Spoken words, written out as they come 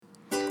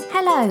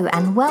Hello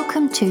and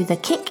welcome to the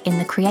Kick in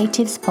the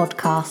Creatives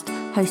podcast,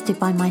 hosted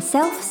by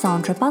myself,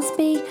 Sandra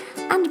Busby,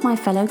 and my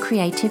fellow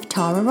creative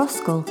Tara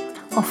Roskell,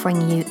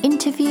 offering you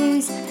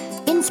interviews,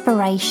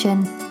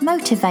 inspiration,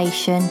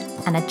 motivation,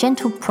 and a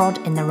gentle prod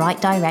in the right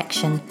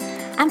direction.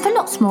 And for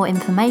lots more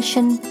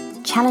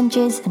information,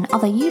 challenges, and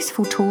other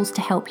useful tools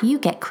to help you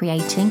get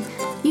creating,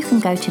 you can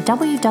go to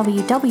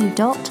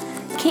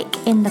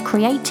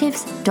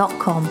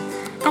www.kickinthecreatives.com.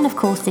 And of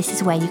course, this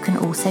is where you can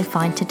also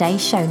find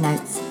today's show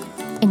notes.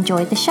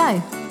 Enjoy the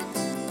show.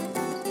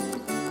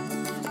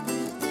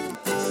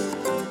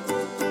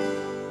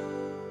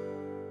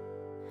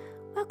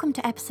 Welcome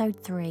to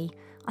episode 3.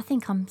 I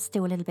think I'm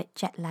still a little bit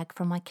jet lagged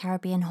from my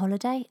Caribbean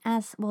holiday,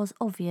 as was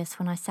obvious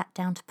when I sat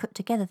down to put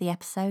together the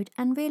episode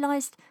and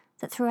realised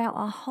that throughout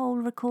our whole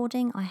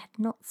recording I had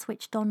not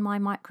switched on my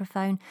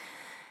microphone.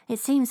 It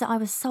seems that I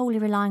was solely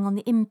relying on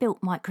the inbuilt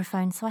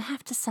microphone, so I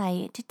have to say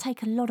it did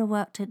take a lot of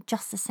work to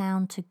adjust the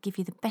sound to give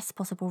you the best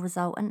possible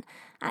result, and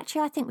actually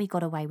I think we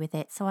got away with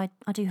it, so I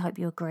do hope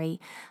you agree.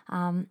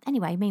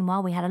 Anyway,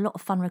 meanwhile we had a lot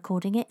of fun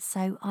recording it,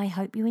 so I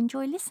hope you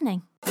enjoy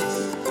listening.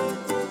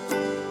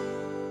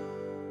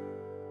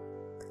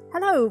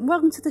 Hello and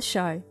welcome to the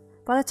show.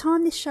 By the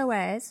time this show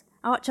airs,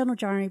 Art Journal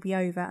January will be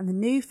over and the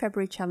new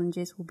February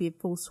challenges will be in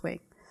full swing.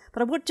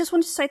 But I just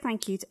wanted to say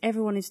thank you to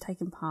everyone who's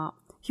taken part.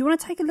 If you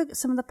want to take a look at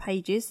some of the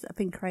pages that have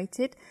been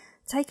created,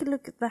 take a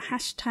look at the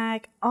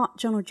hashtag Art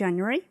Journal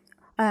January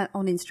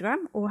on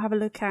Instagram, or have a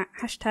look at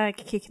hashtag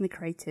Kicking the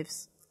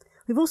Creatives.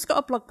 We've also got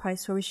a blog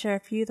post where we share a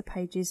few of the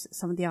pages that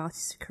some of the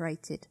artists have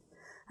created.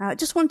 I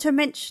just want to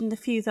mention the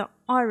few that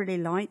I really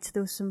liked.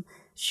 There were some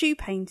shoe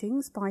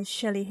paintings by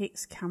Shelley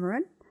Hicks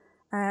Cameron.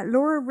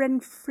 Laura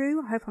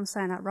Renfrew, I hope I'm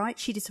saying that right.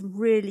 She did some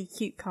really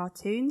cute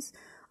cartoons.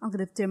 I'm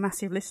going to do a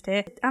massive list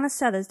here. Anna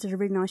Sellers did a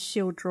really nice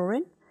shield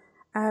drawing.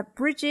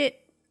 Bridget,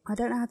 I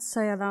don't know how to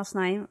say her last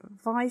name,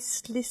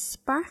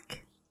 Weisslisbach.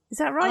 Is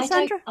that right,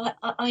 Sandra?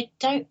 I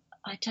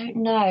don't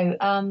know.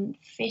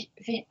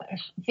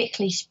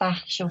 Vickley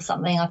Spash or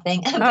something, I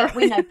think. But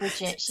we know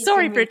Bridget.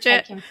 Sorry,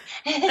 Bridget.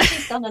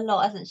 She's done a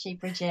lot, hasn't she,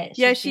 Bridget?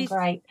 She's been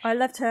great. I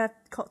loved her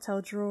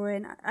cocktail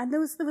drawing, and there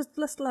was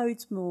just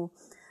loads more.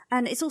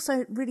 And it's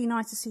also really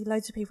nice to see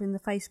loads of people in the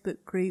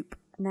Facebook group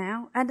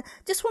now. And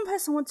just one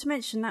person I want to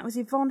mention, that was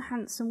Yvonne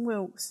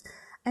Hanson-Wilkes.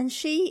 And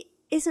she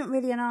isn't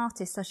really an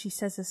artist, as she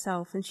says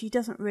herself, and she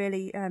doesn't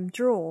really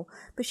draw.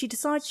 But she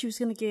decided she was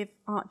going to give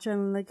Art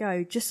Journal a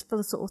go, just for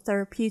the sort of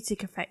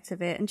therapeutic effect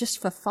of it, and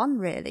just for fun,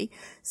 really.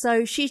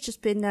 So she's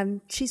just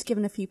been, she's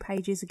given a few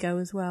pages a go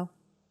as well.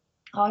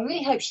 Oh, I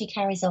really hope she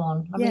carries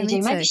on. I really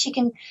do. Maybe she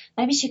can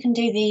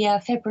do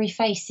the February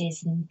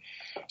faces, and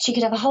she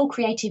could have a whole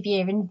creative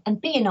year and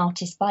be an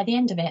artist by the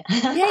end of it.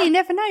 Yeah, you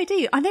never know, do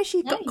you? I know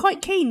she got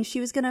quite keen. She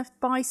was going to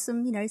buy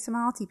some, some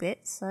arty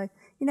bits. So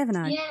you never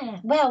know. Yeah.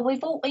 Well, we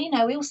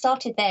all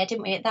started there,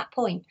 didn't we? At that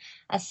point,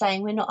 as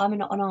saying I'm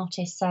not an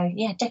artist. So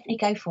yeah, definitely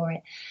go for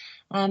it.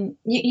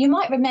 You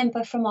might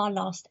remember from our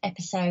last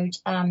episode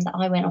that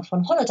I went off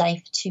on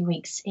holiday for 2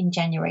 weeks in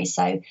January.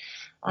 So.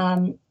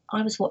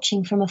 I was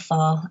watching from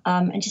afar,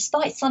 and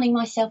despite sunning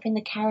myself in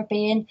the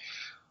Caribbean,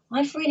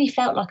 I've really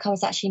felt like I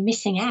was actually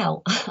missing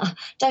out.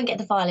 Don't get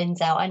the violins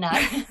out, I know.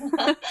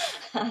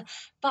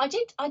 But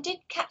I did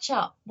catch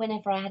up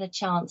whenever I had a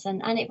chance,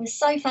 and it was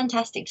so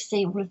fantastic to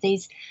see all of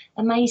these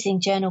amazing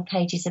journal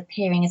pages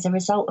appearing as a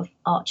result of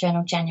Art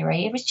Journal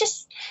January. It was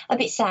just a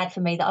bit sad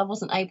for me that I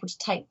wasn't able to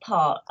take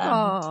part.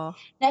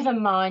 Never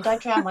mind, I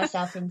drowned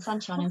myself in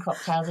sunshine and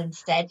cocktails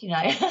instead,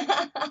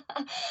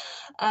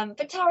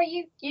 But Tara,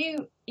 you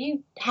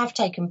have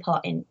taken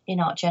part in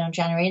Art Journal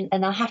January,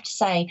 and I have to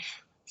say,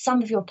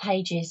 some of your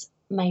pages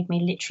made me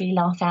literally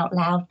laugh out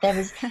loud. There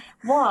was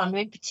one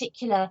in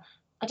particular,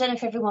 I don't know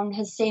if everyone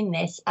has seen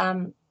this,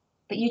 but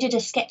you did a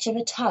sketch of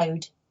a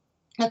toad,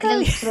 like a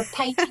little sort of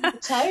painting of a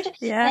toad.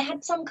 Yeah. They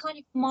had some kind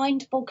of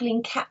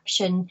mind-boggling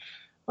caption.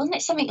 Wasn't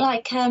it something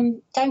like,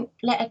 don't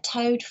let a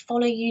toad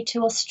follow you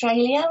to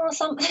Australia or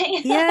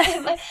something?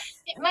 Yeah.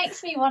 It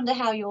makes me wonder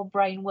how your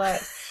brain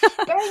works.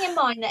 Bearing in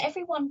mind that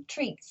everyone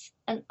treats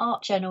an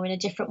art journal in a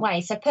different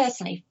way. So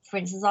personally, for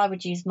instance, I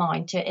would use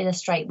mine to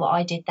illustrate what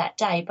I did that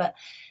day. But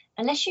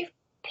unless you've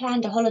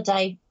planned a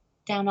holiday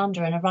down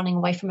under and are running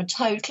away from a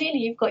toad, clearly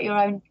you've got your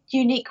own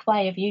unique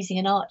way of using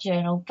an art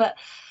journal. But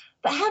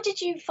how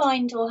did you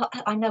find, or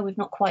I know we've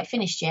not quite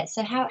finished yet,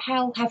 so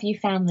how have you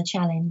found the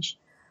challenge?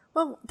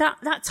 Well,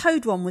 that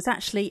toad one was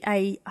actually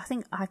I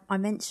think I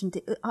mentioned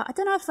it. I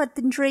don't know if I'd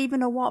been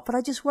dreaming or what, but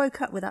I just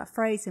woke up with that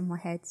phrase in my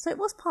head. So it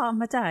was part of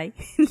my day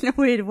in a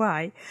weird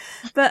way.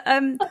 But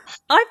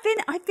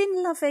I've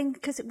been loving,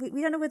 because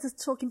we don't know whether to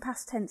talk in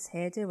past tense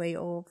here, do we,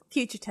 or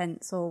future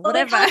tense or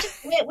whatever.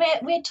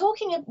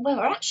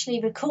 We're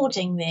actually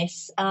recording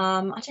this.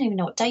 I don't even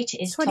know what date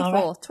it is.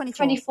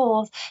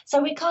 24th.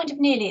 So we're kind of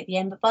nearly at the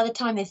end, but by the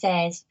time this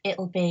airs,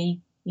 it'll be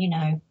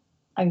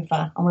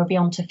over, and we'll be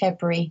on to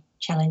February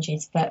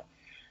challenges. But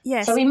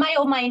yes, so we may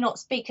or may not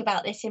speak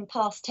about this in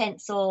past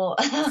tense, or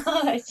you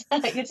just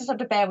have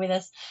to bear with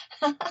us.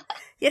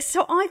 Yes,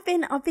 so I've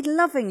been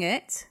loving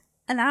it.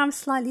 and now I'm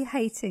slightly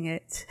hating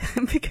it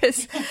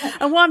because,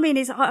 and what I mean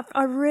is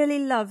I really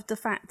love the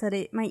fact that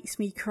it makes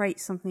me create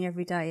something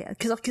every day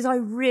because I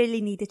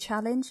really need a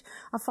challenge.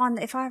 I find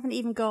that if I haven't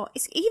even got,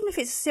 even if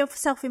it's a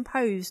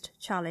self-imposed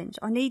challenge,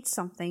 I need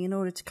something in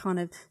order to kind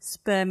of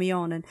spur me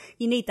on, and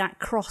you need that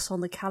cross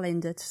on the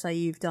calendar to say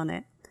you've done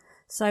it.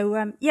 So,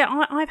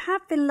 I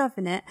have been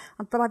loving it,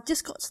 but I've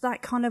just got to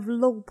that kind of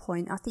lull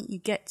point I think you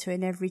get to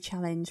in every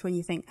challenge when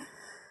you think,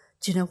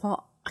 do you know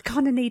what? I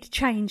kind of need a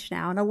change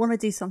now and I want to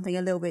do something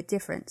a little bit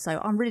different. So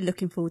I'm really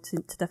looking forward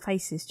to the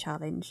Faces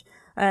challenge.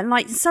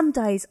 Like some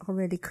days I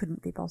really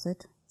couldn't be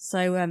bothered.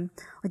 So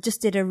I just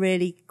did a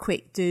really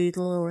quick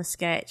doodle or a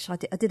sketch. I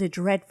did a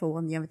dreadful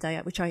one the other day,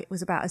 which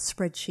was about a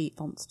spreadsheet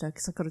monster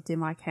because I've got to do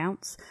my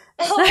accounts.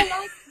 Oh, I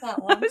like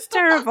that one. That was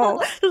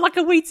terrible, like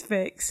a weed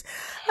fix.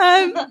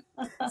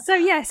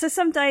 So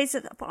some days,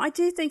 but I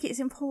do think it's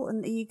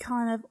important that you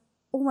kind of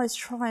almost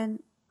try and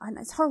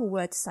it's a horrible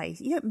word to say,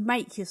 you don't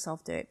make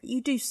yourself do it, but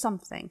you do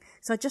something.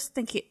 So I just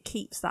think it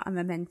keeps that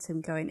momentum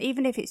going,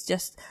 even if it's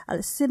just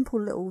a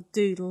simple little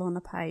doodle on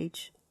a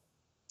page.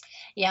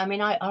 Yeah, I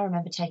mean, I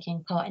remember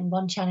taking part in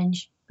one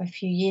challenge a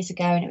few years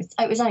ago, and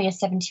it was only a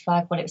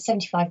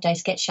 75-day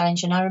sketch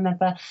challenge, and I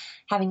remember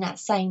having that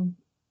same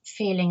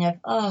feeling of,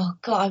 oh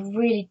God, I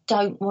really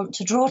don't want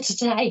to draw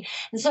today,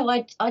 and so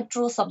I'd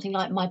draw something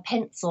like my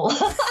pencil. And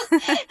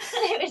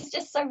it was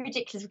just so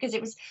ridiculous because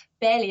it was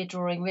barely a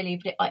drawing really,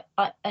 but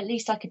I at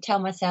least I could tell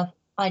myself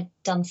I'd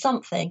done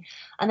something,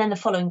 and then the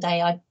following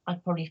day I'd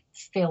probably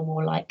feel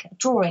more like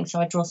drawing,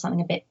 so I'd draw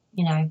something a bit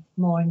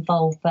more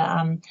involved.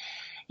 But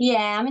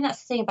yeah, I mean,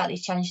 that's the thing about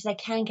these challenges, they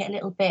can get a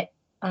little bit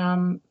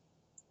in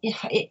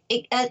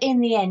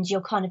the end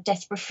you're kind of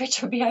desperate for it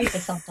to be over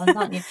sometimes,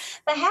 aren't you?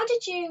 But how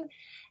did you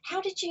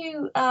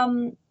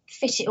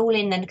fit it all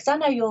in then? Because I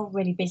know you're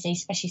really busy,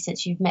 especially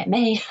since you've met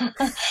me.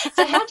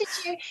 So how did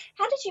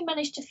you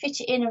manage to fit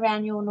it in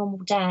around your normal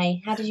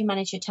day? How did you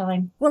manage your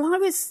time? Well, I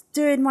was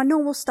doing my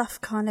normal stuff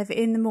kind of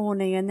in the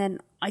morning, and then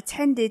I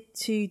tended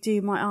to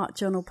do my art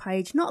journal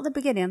page, not at the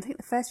beginning. I think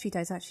the first few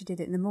days I actually did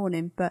it in the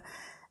morning, but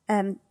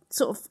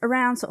sort of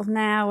around sort of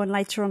now and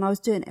later on I was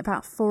doing it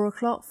about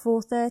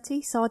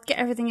 4:30. So I'd get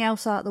everything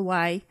else out of the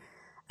way.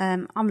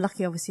 I'm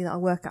lucky obviously that I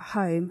work at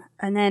home,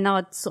 and then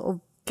I'd sort of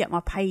get my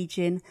page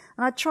in,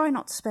 and I'd try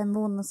not to spend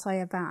more than,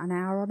 say, about an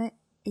hour on it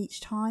each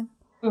time.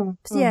 So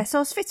I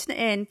was fitting it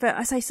in, but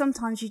I say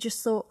sometimes you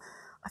just thought,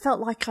 I felt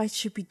like I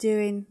should be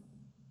doing,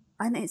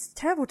 and it's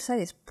terrible to say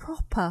this,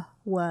 proper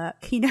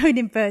work, in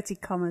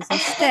inverted commas,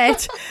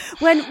 instead,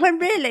 when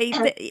really,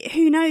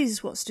 who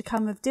knows what's to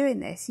come of doing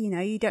this? You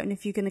don't know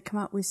if you're going to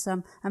come up with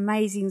some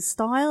amazing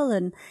style,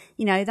 and,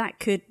 that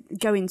could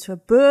go into a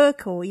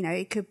book, or,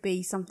 it could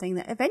be something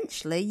that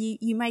eventually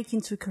you make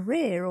into a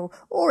career,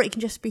 or it can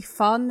just be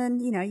fun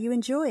and, you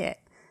enjoy it.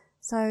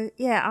 So,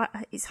 yeah,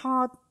 it's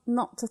hard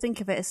not to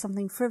think of it as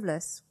something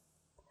frivolous.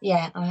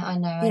 Yeah, I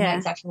know. I know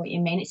exactly what you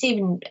mean. It's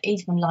even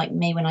like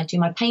me when I do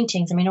my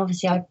paintings. I mean,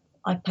 obviously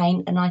I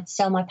paint and I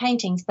sell my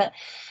paintings, but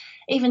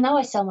even though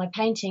I sell my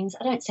paintings,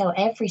 I don't sell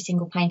every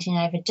single painting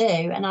I ever do.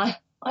 And I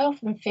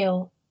often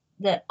feel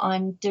that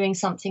I'm doing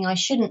something I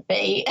shouldn't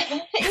be,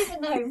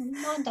 even though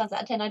 9 times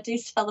out of 10 I do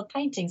sell the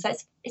paintings. So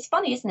it's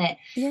funny, isn't it?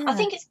 Yeah. I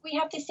think we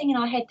have this thing in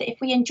our head that if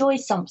we enjoy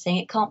something,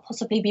 it can't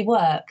possibly be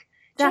work.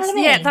 Do you know what I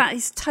mean? Yeah, that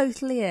is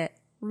totally it.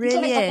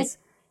 Really is.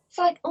 It's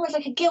like almost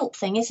like a guilt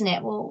thing, isn't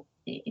it? Well,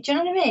 do you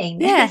know what I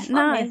mean? Yeah, it's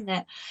funny, isn't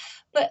it?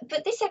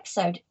 But this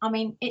episode, I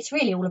mean, it's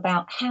really all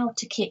about how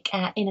to kick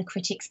our inner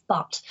critic's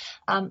butt.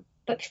 But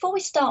before we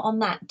start on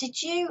that,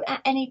 did you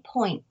at any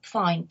point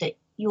find that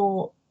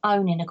your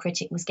own inner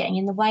critic was getting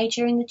in the way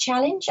during the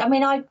challenge? I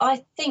mean,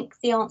 I think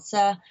the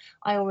answer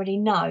I already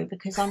know,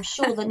 because I'm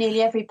sure that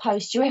nearly every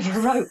post you ever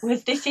wrote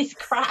was "this is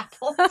crap"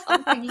 or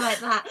something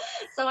like that.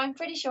 So I'm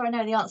pretty sure I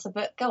know the answer.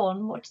 But go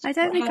on. I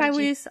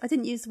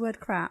didn't use the word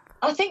crap.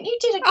 I think you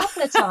did a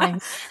couple of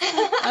times.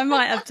 I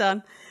might have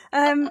done.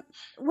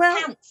 Well,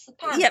 pants.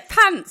 Yeah,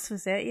 pants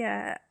was it?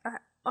 Yeah.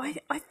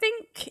 I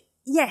think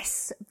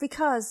yes,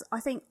 because I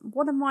think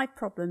one of my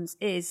problems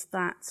is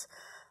that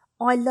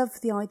I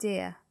love the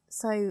idea.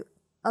 So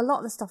a lot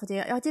of the stuff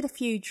I did a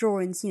few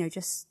drawings,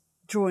 just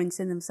drawings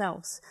in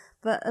themselves.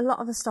 But a lot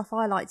of the stuff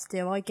I like to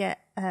do, I get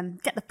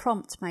the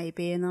prompt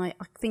maybe, and I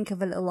think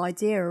of a little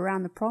idea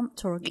around the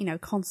prompt, or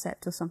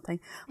concept or something,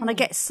 and I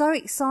get so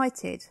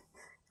excited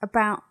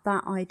about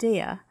that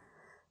idea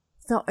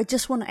that I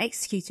just want to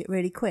execute it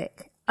really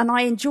quick, and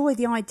I enjoy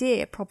the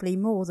idea probably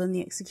more than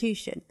the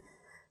execution.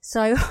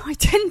 So I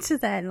tend to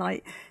then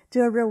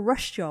do a real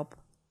rush job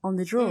on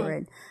the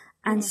drawing.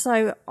 And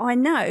so I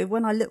know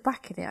when I look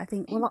back at it, I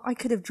think, well, I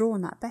could have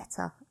drawn that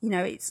better.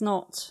 It's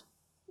not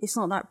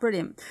that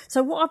brilliant.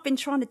 So what I've been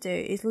trying to do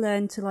is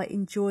learn to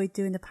enjoy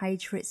doing the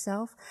page for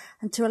itself,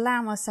 and to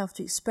allow myself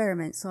to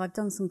experiment. So I've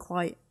done some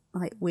quite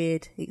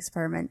weird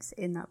experiments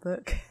in that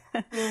book.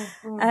 I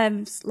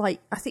don't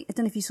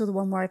know if you saw the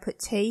one where I put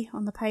tea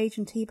on the page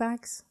and tea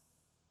bags.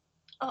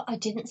 Oh, I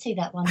didn't see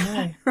that one,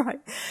 no. Right.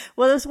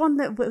 Well, there was one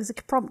that was a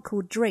prompt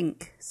called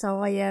drink.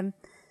 So I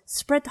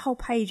spread the whole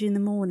page in the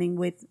morning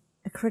with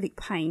acrylic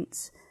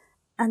paint,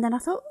 and then I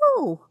thought,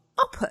 oh,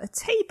 I'll put a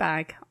tea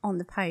bag on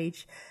the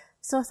page.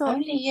 So I thought,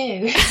 only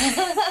you.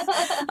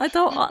 I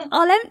thought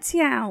I'll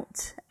empty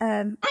out.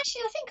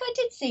 Actually, I think I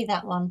did see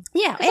that one.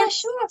 Yeah, because I'm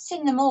sure I've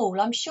seen them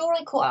all. I'm sure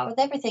I caught up with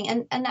everything,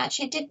 and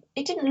actually,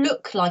 it didn't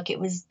look like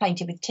it was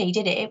painted with tea,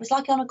 did it? It was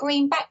like on a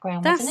green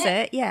background, that's wasn't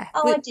it? Yeah.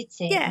 Oh, but, I did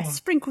see it. Yeah,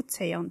 sprinkled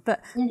tea on,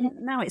 but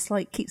now it's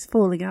like keeps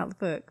falling out of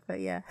the book.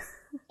 But yeah.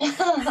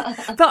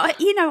 But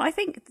I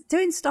think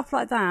doing stuff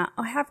like that,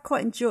 I have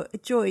quite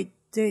enjoyed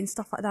doing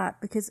stuff like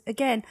that, because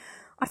again,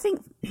 I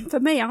think for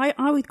me,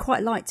 I would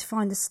quite like to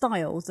find a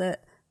style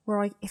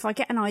if I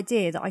get an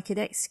idea that I could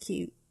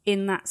execute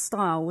in that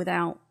style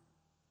without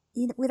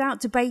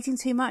debating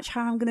too much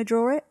how I'm going to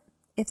draw it,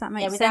 if that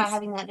makes sense. Without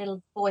having that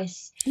little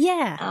voice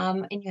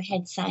in your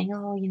head saying,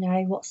 oh,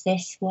 what's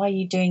this? Why are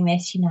you doing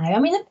this? I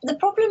mean, the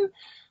problem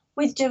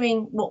with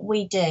doing what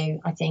we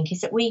do, I think,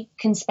 is that we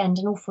can spend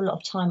an awful lot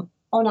of time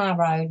on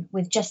our own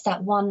with just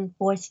that one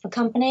voice for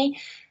company.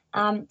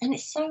 And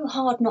it's so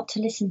hard not to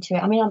listen to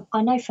it. I mean,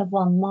 I know for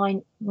one,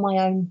 my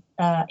own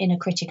inner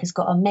critic has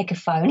got a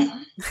megaphone.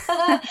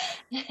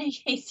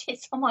 He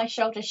sits on my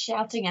shoulder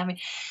shouting at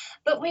me.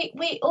 But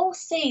we all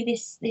see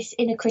this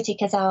inner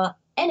critic as our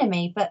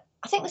enemy. But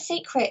I think the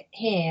secret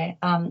here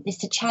is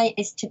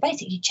to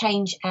basically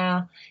change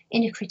our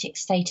inner critic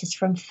status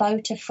from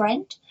foe to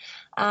friend,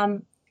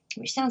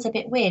 which sounds a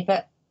bit weird,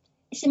 but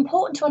it's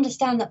important to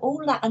understand that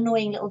all that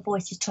annoying little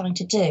voice is trying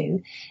to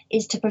do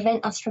is to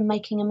prevent us from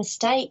making a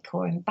mistake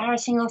or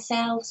embarrassing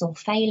ourselves or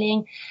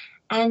failing.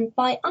 And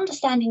by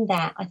understanding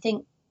that, I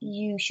think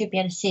you should be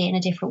able to see it in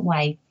a different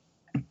way.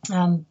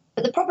 But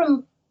the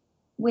problem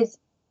with,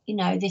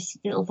 this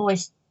little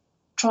voice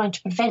trying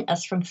to prevent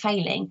us from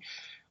failing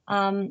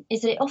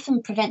is that it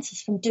often prevents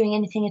us from doing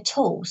anything at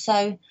all.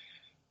 So,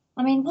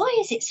 I mean, why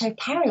is it so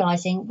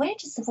paralysing? Where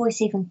does the voice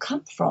even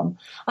come from?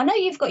 I know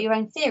you've got your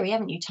own theory,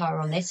 haven't you,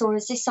 Tara, on this, or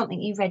is this something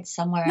you read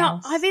somewhere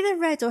else? No, I've either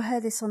read or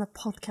heard this on a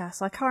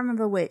podcast. I can't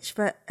remember which,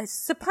 but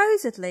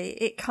supposedly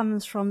it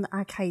comes from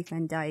our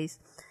cavemen days.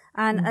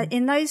 And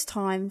in those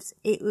times,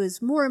 it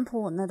was more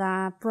important that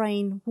our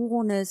brain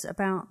warn us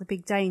about the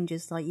big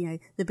dangers, like,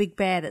 the big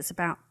bear that's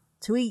about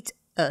to eat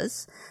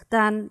us,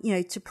 than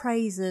to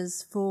praise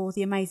us for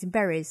the amazing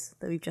berries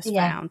that we've just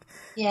found.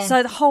 Yeah.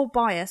 So the whole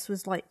bias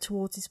was like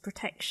towards this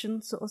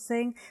protection sort of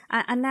thing,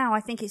 and now I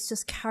think it's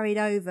just carried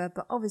over.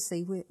 But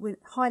obviously we're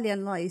highly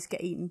unlikely to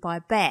get eaten by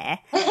a bear,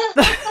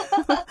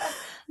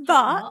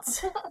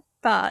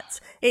 but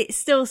it's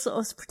still sort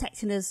of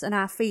protecting us and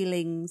our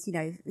feelings.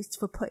 It's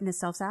for putting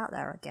ourselves out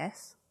there, I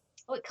guess.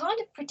 Well, it kind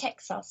of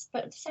protects us,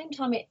 but at the same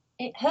time it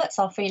hurts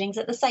our feelings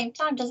at the same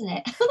time, doesn't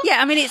it? Yeah,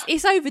 I mean,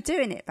 it's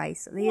overdoing it,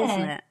 basically,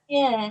 isn't it?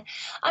 Yeah.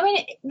 I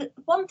mean,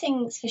 one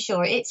thing's for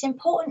sure, it's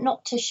important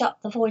not to shut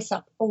the voice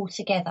up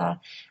altogether.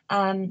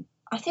 I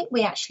think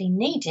we actually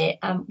need it.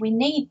 We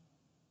need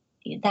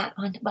that,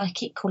 I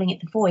keep calling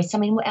it the voice. I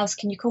mean, what else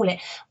can you call it?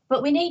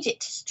 But we need it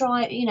to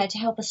strive, to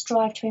help us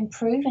strive to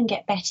improve and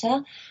get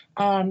better,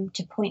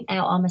 to point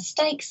out our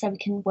mistakes so we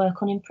can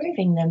work on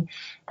improving them.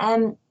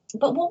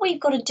 But what we've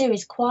got to do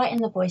is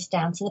quieten the voice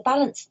down, so the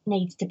balance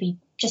needs to be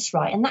just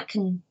right, and that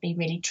can be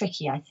really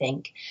tricky, I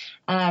think.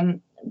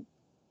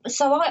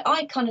 So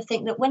I kind of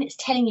think that when it's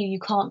telling you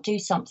can't do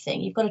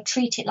something, you've got to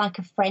treat it like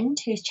a friend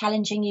who's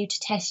challenging you to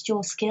test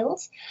your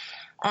skills.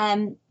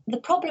 The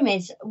problem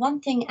is,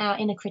 one thing our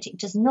inner critic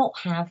does not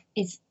have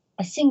is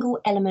a single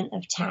element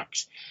of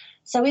tact.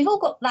 So we've all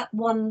got that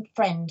one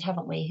friend,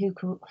 haven't we, who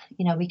could,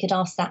 we could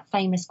ask that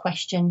famous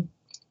question,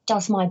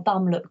 does my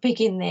bum look big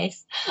in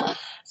this?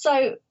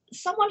 So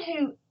someone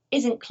who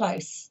isn't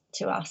close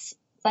to us,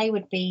 they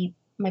would be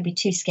maybe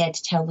too scared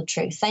to tell the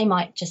truth. They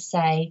might just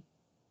say,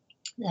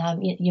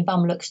 your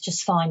bum looks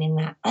just fine in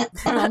that.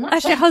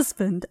 That's your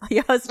husband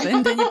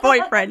and your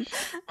boyfriend.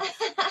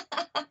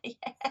 Yeah.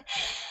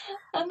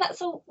 And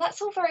that's all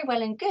very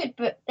well and good,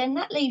 but then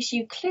that leaves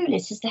you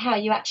clueless as to how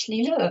you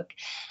actually look.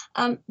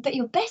 But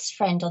your best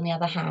friend, on the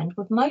other hand,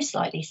 would most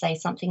likely say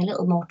something a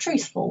little more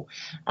truthful,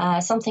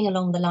 something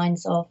along the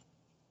lines of,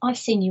 I've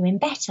seen you in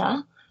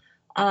better.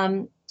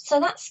 So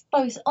that's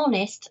both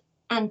honest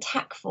and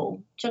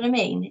tactful. Do you know what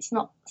I mean? It's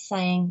not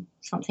saying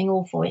something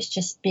awful, it's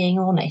just being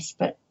honest,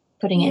 but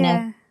putting it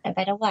in a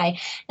better way.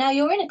 Now,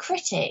 your inner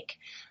critic,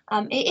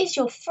 it is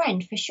your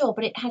friend for sure,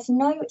 but it has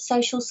no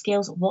social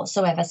skills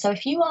whatsoever. So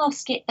if you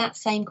ask it that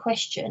same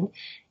question,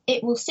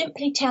 it will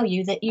simply tell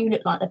you that you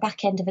look like the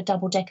back end of a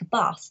double-decker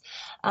bus.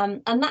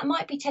 And that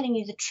might be telling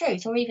you the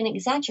truth or even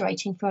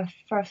exaggerating for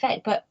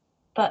effect, but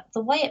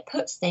the way it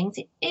puts things,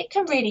 it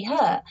can really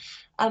hurt.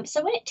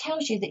 So when it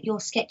tells you that your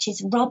sketch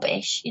is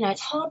rubbish,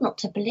 it's hard not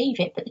to believe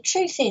it. But the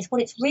truth is,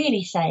 what it's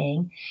really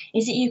saying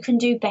is that you can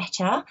do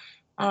better,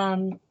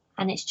 and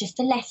it's just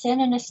a lesson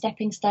and a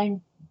stepping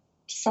stone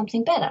to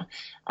something better.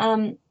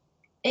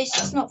 It's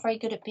just not very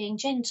good at being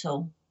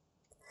gentle.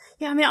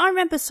 Yeah, I mean, I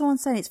remember someone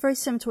saying, it's very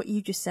similar to what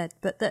you just said,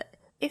 but that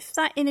if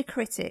that inner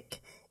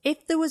critic,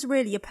 if there was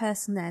really a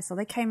person there, so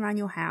they came around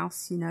your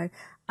house,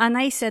 and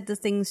they said the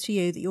things to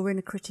you that your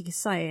inner critic is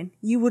saying,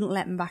 you wouldn't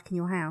let them back in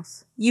your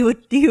house. You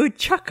would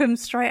chuck them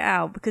straight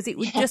out, because it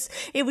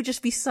would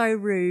just be so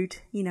rude.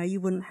 You know,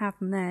 you wouldn't have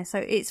them there. So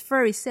it's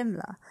very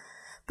similar.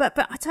 But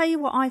I tell you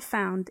what I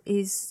found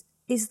is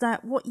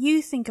that what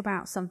you think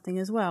about something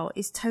as well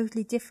is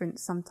totally different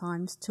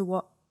sometimes to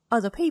what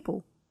other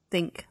people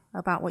think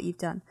about what you've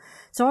done.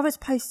 So I was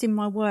posting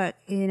my work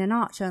in an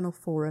art journal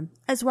forum,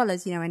 as well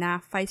as, you know, in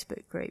our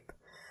Facebook group.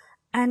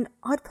 And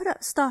I'd put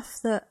up stuff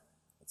that,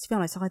 to be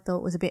honest, I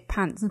thought was a bit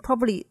pants, and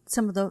probably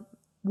some of the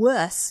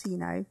worst, you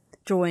know,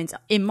 drawings,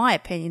 in my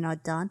opinion,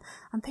 I'd done.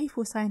 And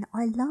people were saying,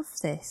 I love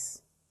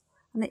this.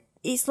 And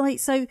it's like,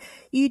 so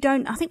you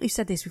don't, I think we've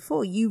said this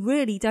before, you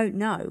really don't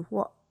know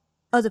what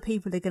other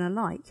people are going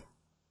to like.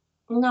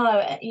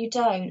 No, you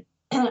don't.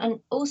 And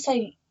also,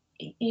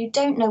 you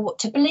don't know what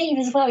to believe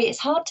as well. It's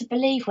hard to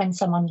believe when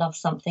someone loves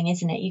something,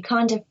 isn't it? You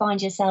kind of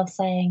find yourself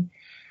saying,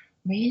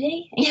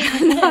 really?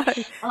 No.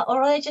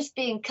 Or are they just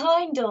being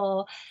kind?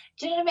 Or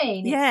do you know what I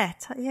mean? Yeah,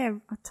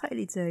 I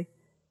totally do.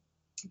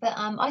 But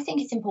I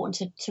think it's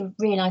important to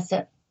realise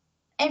that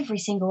every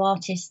single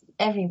artist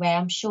everywhere,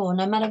 I'm sure,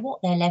 no matter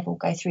what their level,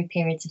 go through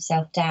periods of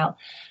self-doubt,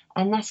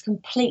 and that's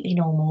completely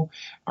normal.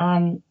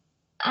 And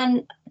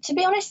to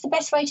be honest, the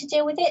best way to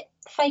deal with it,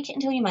 fake it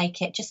until you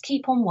make it. Just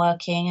keep on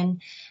working,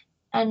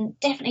 and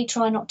definitely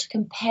try not to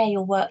compare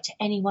your work to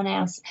anyone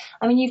else.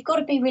 I mean, you've got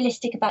to be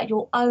realistic about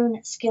your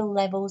own skill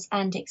levels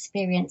and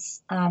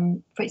experience.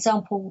 For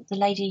example, the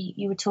lady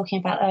you were talking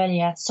about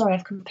earlier, sorry,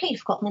 I've completely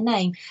forgotten the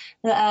name,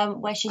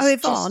 where she's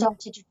just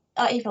started,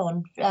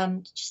 Yvonne,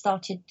 just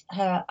started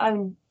her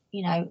own,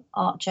 you know,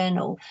 art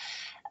journal.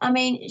 I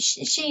mean,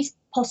 she's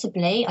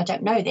possibly, I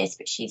don't know this,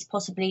 but she's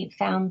possibly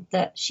found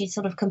that she's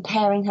sort of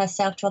comparing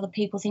herself to other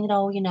people, thinking,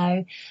 oh, you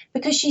know,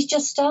 because she's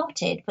just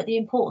started. But the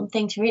important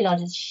thing to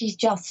realise is she's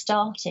just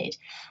started.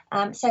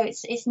 So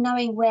it's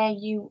knowing where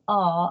you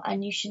are,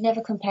 and you should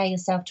never compare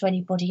yourself to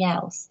anybody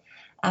else.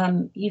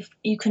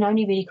 You can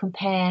only really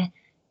compare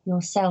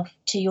yourself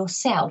to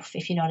yourself,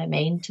 if you know what I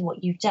mean, to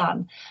what you've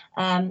done.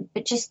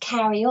 But just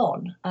carry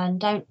on, and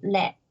don't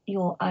let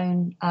your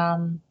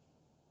own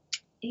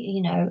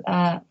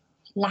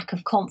lack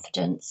of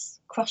confidence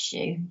crush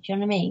you. Do you know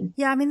what I mean?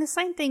 Yeah, I mean, the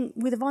same thing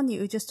with Yvonne you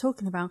were just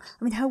talking about.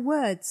 I mean, her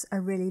words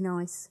are really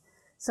nice.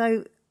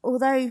 So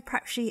although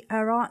perhaps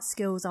her art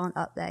skills aren't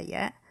up there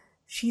yet,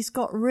 she's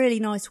got really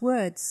nice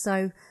words.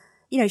 So,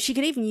 you know, she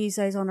could even use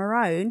those on her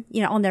own,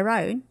 you know, on their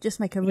own, just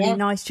make a really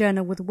nice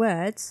journal with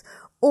words.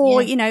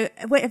 Or, you know,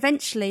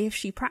 eventually, if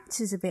she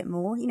practices a bit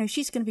more, you know,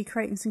 she's going to be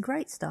creating some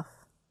great stuff.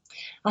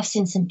 I've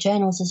seen some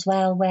journals as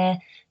well where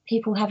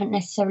people haven't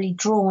necessarily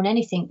drawn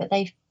anything, but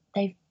they've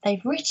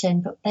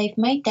written, but they've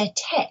made their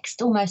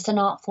text almost an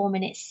art form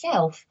in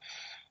itself.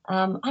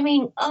 I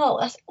mean,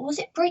 was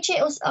it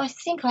Bridget? I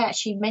think I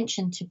actually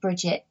mentioned to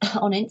Bridget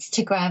on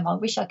Instagram, I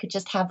wish I could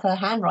just have her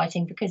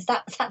handwriting, because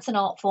that's an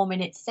art form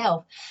in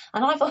itself.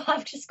 And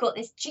I've just got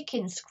this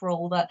chicken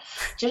scrawl that,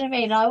 do you know what I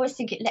mean? I always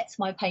think it lets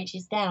my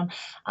pages down.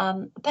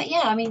 But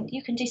yeah, I mean,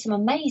 you can do some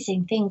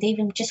amazing things,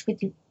 even just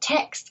with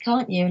text,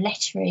 can't you?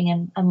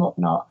 Lettering and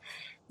whatnot.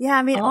 Yeah,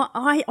 I mean,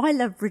 I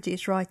love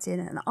Bridget's writing,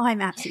 and I'm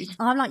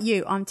like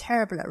you, I'm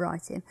terrible at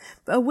writing.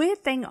 But a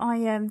weird thing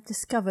I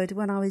discovered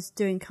when I was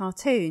doing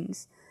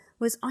cartoons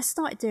was I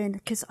started doing,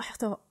 because I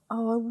thought,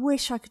 I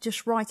wish I could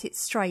just write it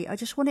straight. I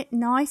just want it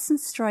nice and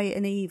straight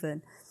and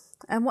even.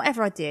 And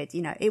whatever I did,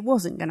 you know, it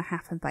wasn't going to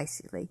happen,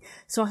 basically.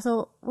 So I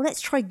thought, well, let's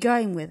try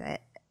going with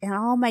it, and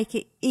I'll make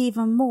it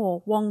even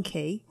more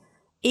wonky,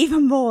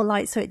 even more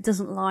like so it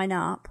doesn't line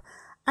up.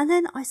 And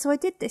then I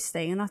did this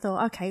thing, and I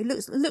thought, okay, it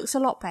looks a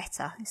lot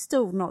better. It's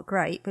still not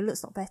great, but it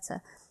looks a lot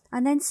better.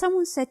 And then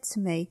someone said to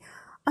me,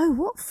 oh,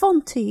 what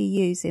font are you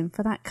using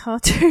for that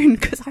cartoon?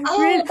 Because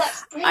I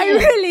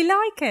really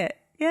like it.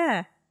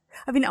 Yeah.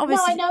 I mean,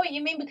 obviously. No, I know what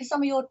you mean, because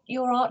some of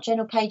your art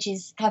journal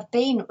pages have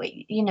been,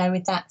 you know,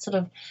 with that sort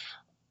of,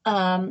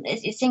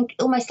 it's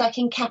almost like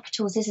in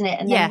capitals, isn't it?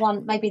 And then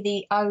one, maybe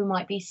the O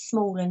might be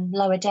small and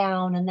lower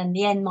down, and then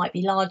the N might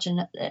be large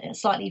and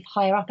slightly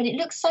higher up. And it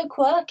looks so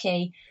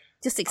quirky.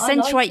 Just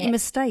accentuate your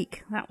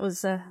mistake. That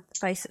was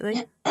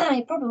basically.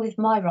 The problem with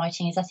my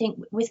writing is, I think,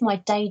 with my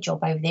day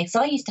job over there, because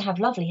I used to have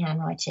lovely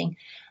handwriting,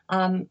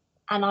 and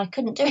I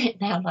couldn't do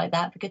it now like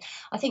that, because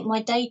I think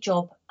my day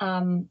job,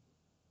 I'm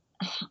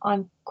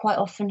quite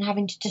often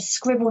having to just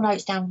scribble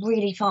notes down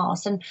really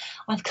fast, and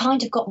I've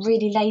kind of got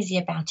really lazy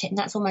about it, and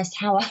that's almost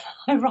how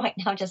I write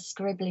now, just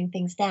scribbling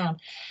things down.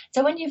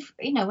 So when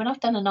when I've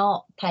done an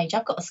art page,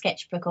 I've got a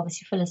sketchbook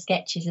obviously full of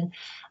sketches,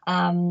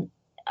 and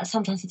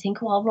sometimes I think,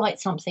 I'll write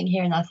something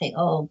here, and I think,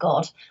 oh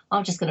God,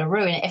 I'm just going to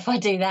ruin it if I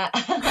do that.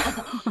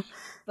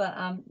 But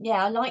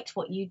I liked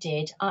what you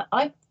did.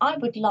 I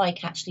would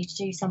like actually to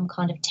do some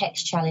kind of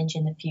text challenge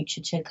in the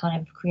future to kind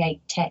of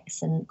create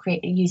text and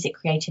use it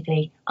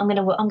creatively. I'm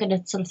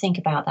gonna sort of think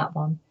about that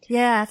one.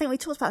 Yeah, I think we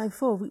talked about that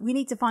before. We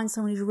need to find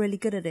someone who's really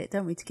good at it,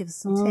 don't we, to give us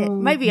some tips.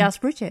 Maybe ask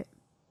Bridget.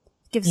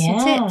 Give us some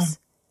tips.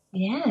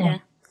 Yeah.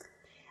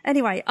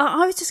 Anyway,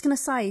 I was just going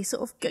to say,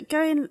 sort of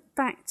going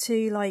back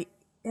to like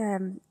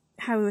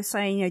how we were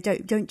saying,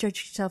 don't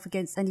judge yourself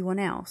against anyone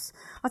else.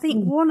 I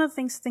think one of the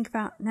things to think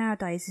about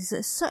nowadays is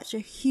there's such a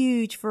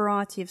huge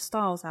variety of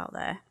styles out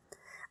there,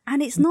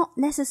 and it's not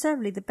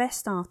necessarily the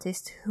best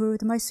artists who are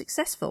the most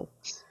successful.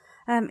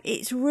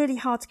 It's really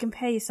hard to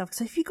compare yourself.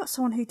 So if you've got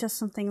someone who does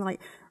something like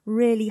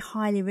really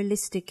highly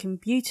realistic and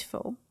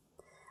beautiful,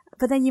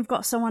 but then you've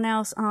got someone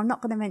else, and I'm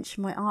not going to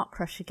mention my art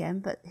crush again,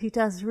 but who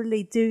does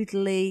really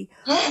doodly.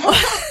 The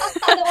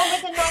one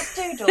with the nice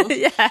doodles.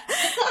 Yeah,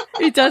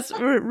 who does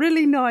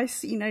really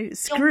nice, John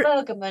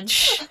Bergerman.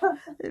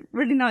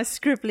 really nice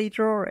scribbly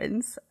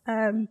drawings.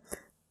 Then,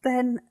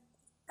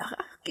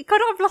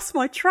 God, I've lost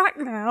my track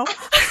now.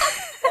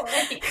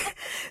 Sorry.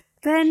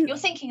 Then You're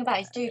thinking about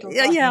his doodles.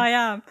 Yeah, I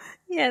am.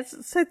 Yes.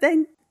 So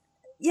then,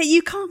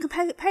 you can't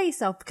compare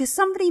yourself, because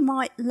somebody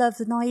might love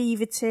the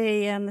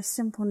naivety and the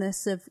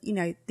simpleness of,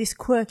 this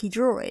quirky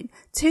drawing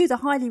to the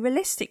highly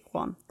realistic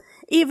one,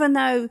 even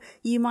though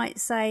you might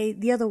say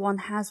the other one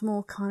has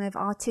more kind of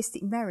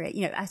artistic merit,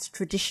 as a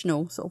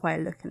traditional sort of way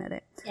of looking at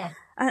it. Yeah.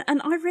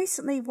 And I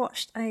recently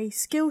watched a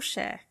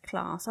Skillshare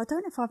class. I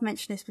don't know if I've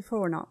mentioned this before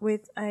or not,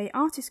 with an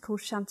artist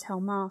called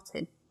Chantel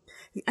Martin.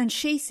 And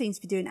she seems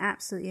to be doing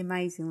absolutely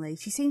amazingly.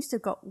 She seems to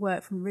have got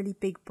work from really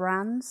big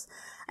brands.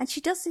 And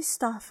she does this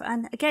stuff,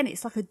 and again,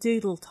 it's like a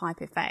doodle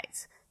type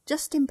effect,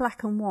 just in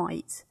black and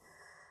white.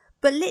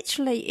 But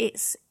literally,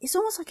 it's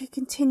almost like a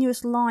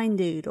continuous line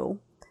doodle.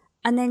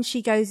 And then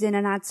she goes in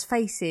and adds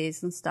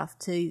faces and stuff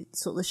to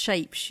sort of the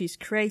shapes she's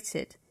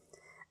created.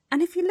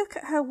 And if you look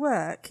at her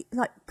work,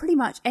 like pretty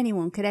much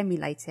anyone could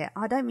emulate it.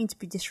 I don't mean to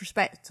be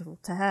disrespectful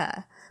to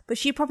her, but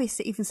she'd probably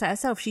even say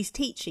herself she's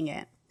teaching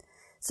it.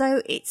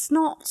 So it's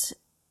not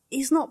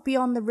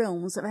beyond the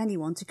realms of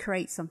anyone to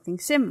create something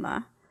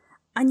similar.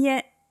 And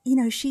yet,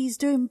 she's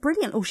doing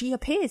brilliant, or she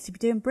appears to be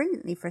doing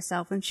brilliantly for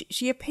herself. And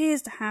she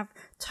appears to have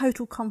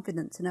total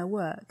confidence in her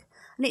work.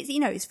 And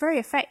it's very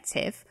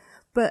effective,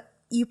 but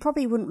you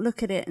probably wouldn't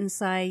look at it and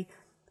say,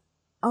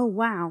 oh,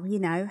 wow,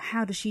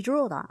 how does she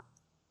draw that?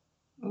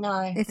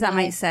 No. If that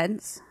makes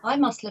sense. I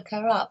must look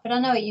her up, but I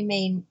know what you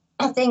mean.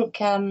 I think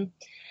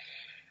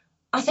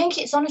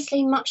it's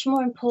honestly much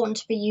more important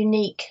to be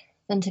unique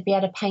than to be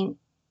able to paint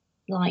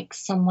like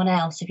someone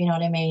else, if you know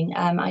what I mean.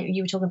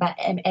 You were talking about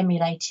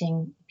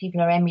emulating.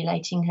 People are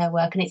emulating her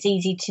work, and it's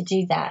easy to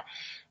do that.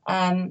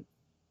 I've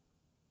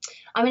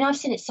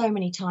seen it so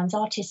many times.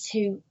 Artists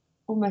who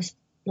almost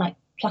like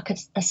pluck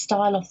a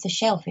style off the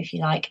shelf, if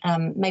you like.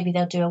 Maybe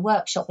they'll do a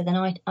workshop with an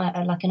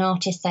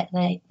artist that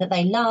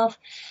they love,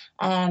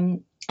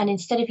 and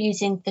instead of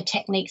using the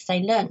techniques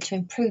they learnt to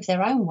improve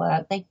their own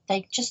work,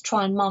 they just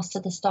try and master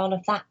the style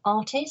of that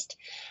artist.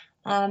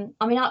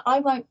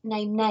 I won't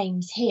name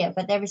names here,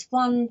 but there is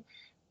one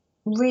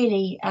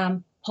really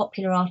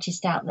popular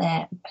artist out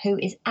there who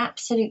is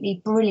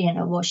absolutely brilliant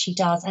at what she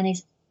does and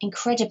is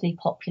incredibly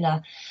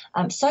popular.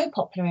 So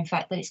popular, in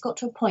fact, that it's got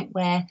to a point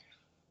where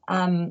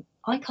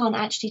I can't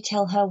actually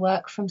tell her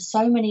work from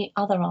so many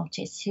other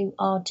artists who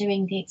are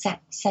doing the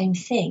exact same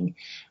thing.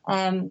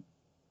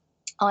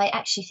 I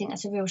actually think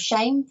that's a real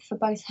shame for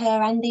both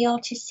her and the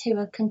artists who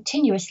are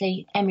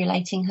continuously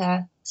emulating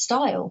her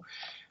style.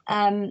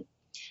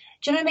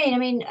 Do you know what I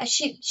mean?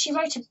 She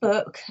wrote a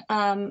book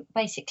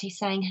basically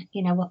saying,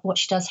 what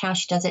she does, how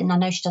she does it, and I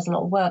know she does a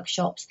lot of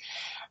workshops.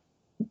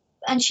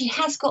 And she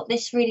has got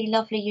this really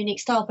lovely, unique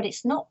style, but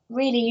it's not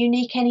really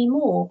unique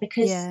anymore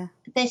because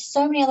there's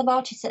so many other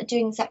artists that are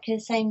doing exactly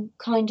the same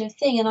kind of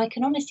thing. And I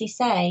can honestly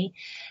say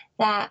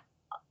that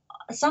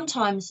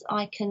sometimes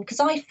because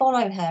I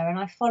follow her and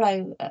I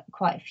follow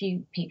quite a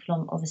few people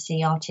on,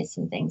 obviously, artists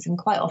and things, and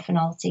quite often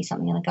I'll see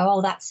something and I go,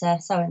 oh, that's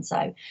so-and-so.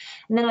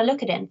 And then I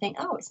look at it and think,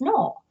 oh, it's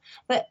not.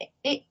 But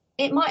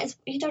it might,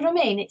 you know what I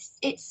mean?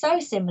 It's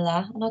so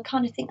similar, and I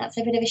kind of think that's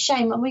a bit of a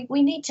shame. And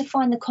we need to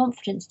find the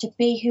confidence to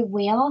be who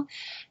we are,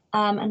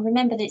 and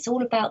remember that it's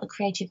all about the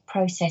creative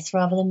process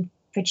rather than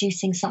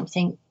producing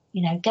something,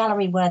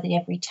 gallery worthy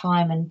every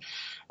time,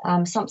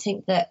 and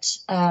something that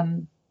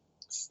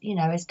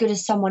as good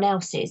as someone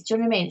else's. Do you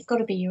know what I mean? It's got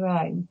to be your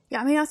own.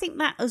 Yeah, I think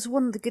that was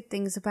one of the good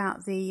things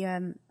about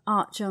the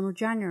Art Journal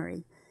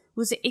January,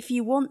 was that if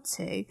you want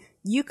to,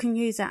 you can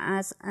use that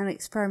as an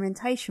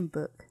experimentation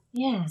book.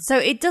 Yeah. So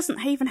it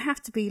doesn't even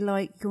have to be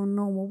like your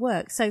normal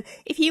work. So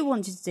if you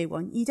wanted to do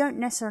one, you don't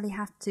necessarily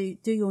have to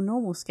do your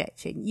normal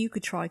sketching. You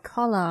could try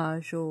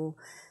collage or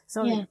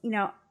something.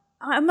 Yeah.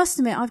 I must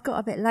admit, I've got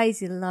a bit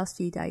lazy the last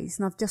few days,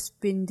 and I've just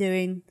been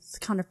doing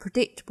kind of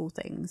predictable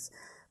things.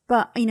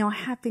 But, I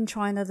have been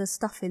trying other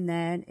stuff in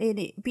there, and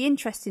it'd be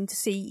interesting to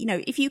see,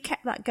 if you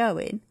kept that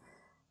going,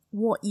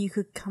 what you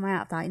could come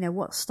out of that,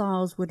 what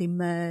styles would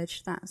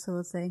emerge, that sort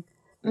of thing.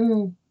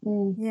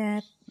 Yeah,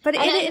 but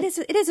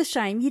it is a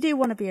shame. You do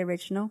want to be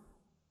original.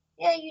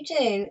 Yeah, you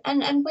do,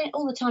 and when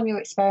all the time you're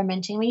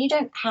experimenting, you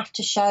don't have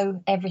to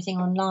show everything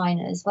online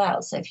as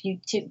well. So if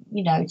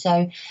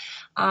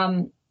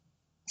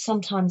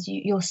sometimes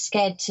you're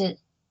scared to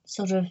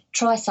sort of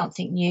try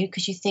something new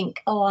because you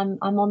think, oh,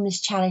 I'm on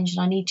this challenge and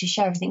I need to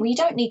show everything. Well, you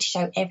don't need to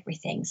show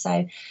everything.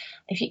 So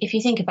if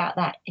you think about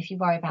that, if you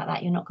worry about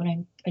that, you're not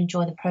going to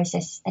enjoy the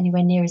process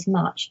anywhere near as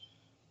much.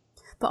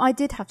 But I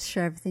did have to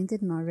show everything,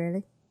 didn't I,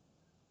 really?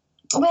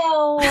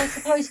 Well, I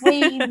suppose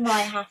we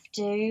might have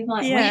to,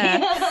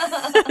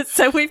 mightn't we?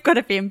 So we've got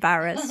to be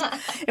embarrassed.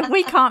 If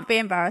we can't be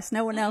embarrassed,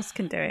 no one else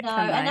can do it. No,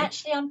 can they? and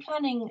actually we're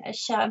planning a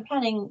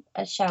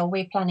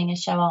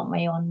show, aren't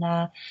we,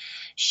 on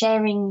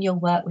sharing your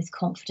work with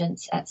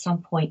confidence at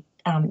some point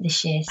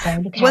this year. So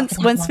look out for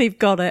that once one. we've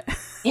got it.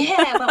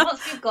 Yeah, well,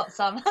 once we've got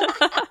some.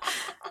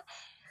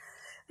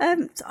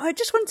 So I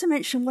just want to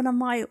mention one of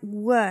my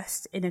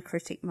worst inner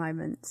critic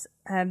moments.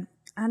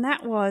 And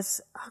that was,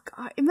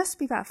 it must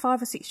be about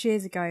 5 or 6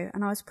 years ago,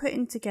 and I was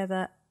putting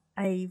together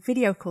a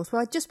video course.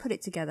 Well, I just put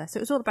it together. So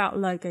it was all about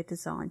logo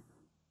design.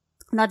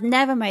 And I'd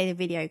never made a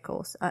video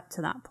course up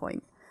to that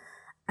point.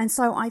 And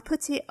so I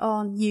put it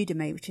on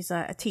Udemy, which is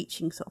a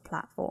teaching sort of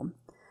platform.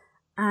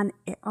 And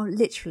it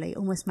literally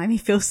almost made me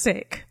feel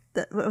sick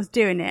that I was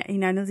doing it,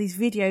 and all these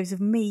videos of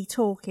me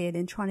talking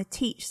and trying to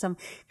teach some,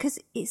 because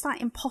it's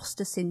that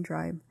imposter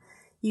syndrome.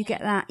 You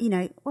get that,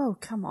 well,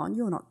 come on,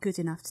 you're not good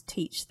enough to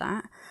teach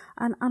that.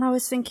 And I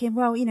was thinking,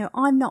 well,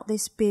 I'm not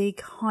this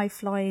big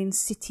high-flying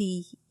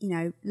city,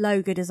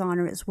 logo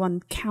designer that's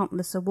won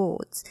countless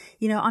awards.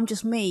 I'm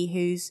just me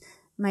who's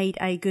made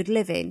a good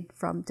living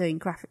from doing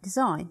graphic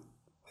design.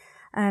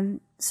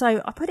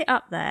 So I put it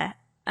up there,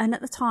 and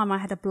at the time I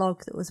had a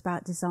blog that was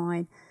about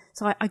design.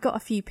 So I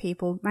got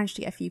managed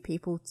to get a few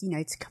people,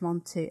 to come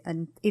on to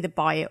and either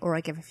buy it or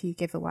I give a few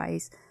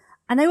giveaways.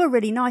 And they were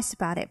really nice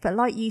about it. But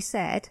like you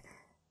said,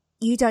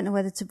 you don't know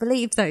whether to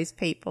believe those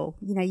people.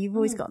 You've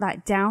always got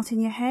that doubt in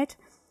your head.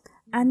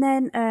 And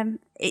then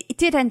it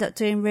did end up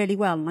doing really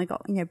well. And I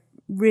got,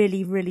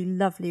 really, really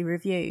lovely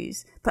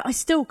reviews. But I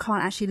still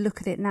can't actually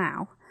look at it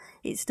now.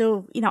 It's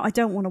still, I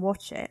don't want to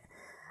watch it.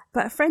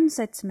 But a friend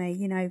said to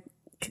me,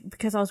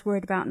 because I was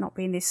worried about not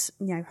being this,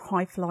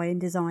 high-flying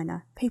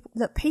designer.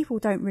 People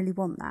don't really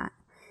want that.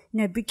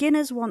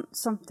 Beginners want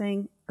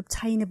something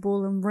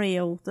obtainable and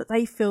real that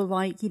they feel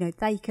like,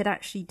 they could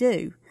actually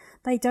do.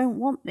 They don't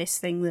want this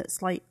thing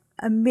that's like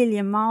a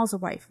million miles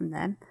away from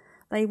them.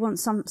 They want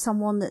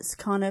someone that's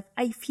kind of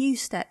a few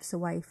steps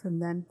away from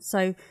them.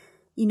 So,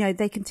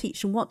 they can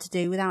teach them what to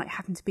do without it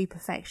having to be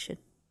perfection.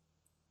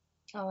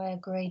 Oh, I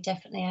agree,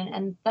 definitely.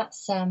 And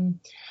that's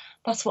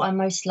what I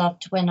most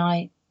loved when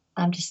I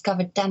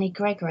discovered Danny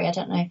Gregory. I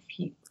don't know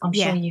if I'm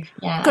sure you've,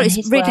 got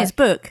reading his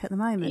book at the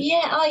moment.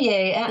 Yeah, are you?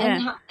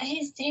 And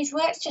his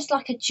work's just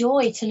like a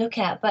joy to look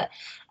at. But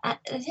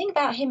the thing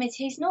about him is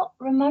he's not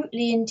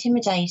remotely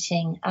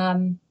intimidating.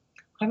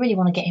 I really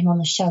want to get him on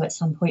the show at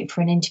some point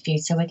for an interview,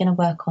 so we're going to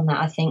work on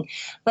that, I think.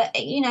 But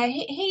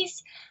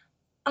he's,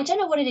 I don't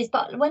know what it is,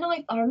 but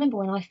I remember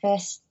when I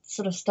first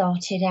sort of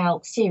started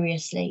out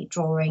seriously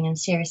drawing and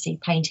seriously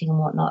painting and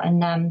whatnot,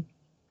 and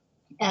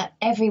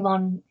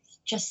everyone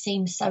just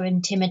seems so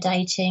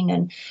intimidating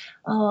and,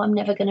 I'm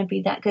never going to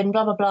be that good and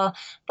blah, blah, blah.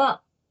 But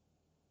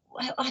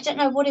I don't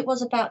know what it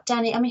was about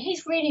Danny. I mean,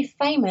 he's really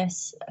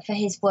famous for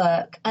his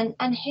work, and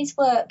his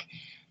work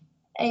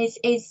is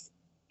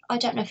I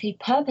don't know if he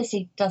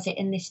purposely does it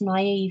in this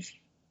naive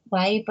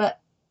way, but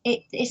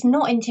it's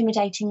not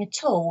intimidating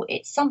at all.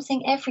 It's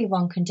something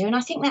everyone can do. And I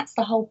think that's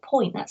the whole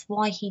point. That's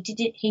why he did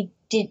it. He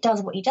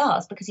does what he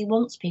does, because he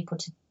wants people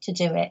to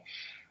do it.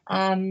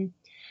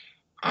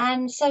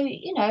 And so,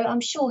 I'm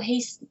sure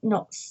he's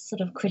not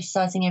sort of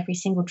criticising every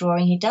single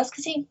drawing he does,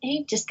 because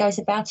he just goes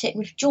about it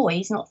with joy.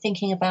 He's not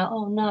thinking about,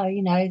 oh, no,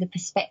 the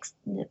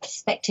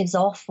perspective's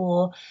off,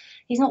 or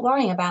he's not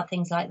worrying about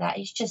things like that.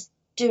 He's just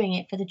doing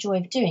it for the joy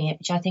of doing it,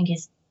 which I think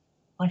is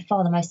by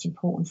far the most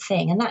important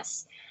thing. And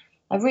that's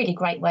a really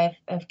great way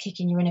of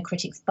kicking your inner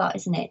critic's butt,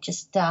 isn't it?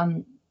 Just,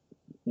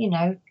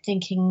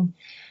 thinking,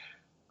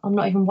 I'm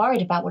not even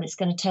worried about what it's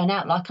going to turn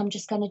out like. I'm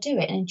just going to do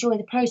it and enjoy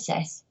the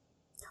process.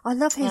 I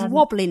love his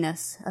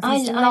wobbliness of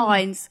his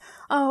lines.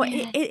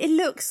 It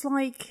looks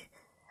like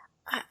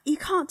you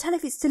can't tell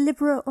if it's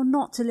deliberate or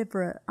not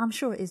deliberate. I'm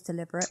sure it is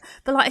deliberate.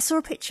 But I saw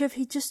a picture of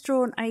he'd just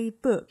drawn a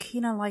book,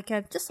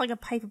 just like a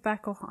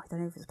paperback, or I don't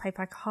know if it's a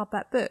paperback or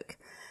hardback book.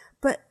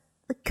 But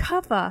the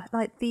cover,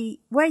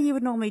 where you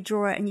would normally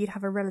draw it and you'd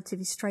have a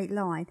relatively straight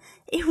line,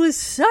 it was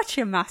such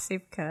a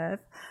massive curve.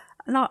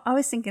 And I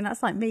was thinking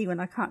that's like me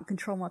when I can't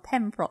control my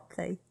pen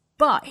properly.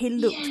 But he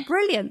looked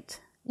brilliant.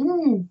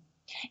 Mm.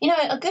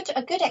 A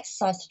good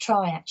exercise to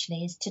try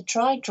actually is to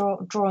try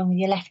drawing with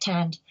your left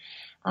hand.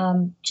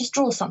 Just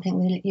draw something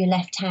with your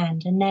left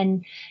hand, and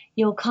then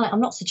you'll I'm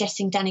not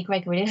suggesting Danny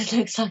Gregory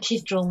looks like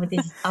he's drawn with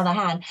his other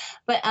hand,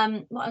 but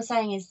what I'm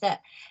saying is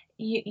that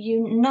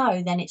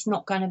then it's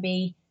not going to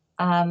be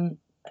a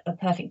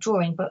perfect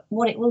drawing, but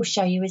what it will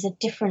show you is a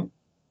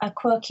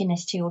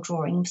quirkiness to your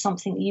drawing,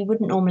 something that you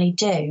wouldn't normally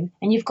do,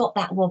 and you've got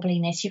that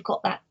wobbliness, you've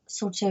got that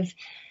sort of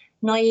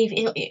naive.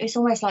 It's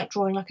almost like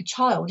drawing like a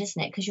child,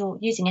 isn't it? Because you're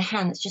using a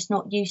hand that's just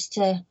not used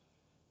to,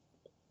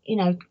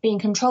 being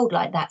controlled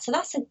like that. So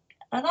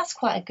that's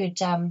quite a good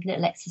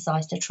little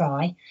exercise to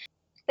try.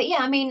 But yeah,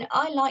 I mean,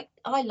 I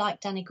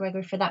like Danny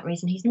Gregory for that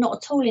reason. He's not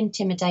at all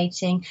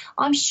intimidating.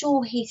 I'm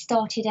sure he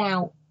started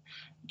out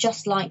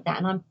just like that,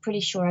 and I'm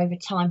pretty sure over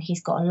time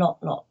he's got a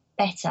lot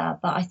better.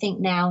 But I think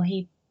now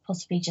he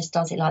possibly just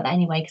does it like that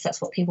anyway, because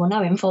that's what people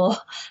know him for.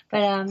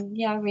 But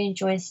yeah, I really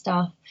enjoy his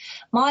stuff.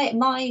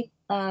 My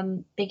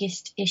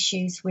biggest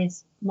issues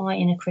with my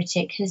inner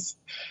critic is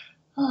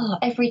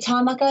every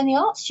time I go in the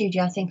art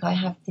studio, I think I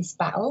have this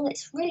battle.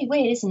 It's really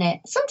weird, isn't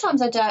it?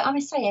 Sometimes I don't. I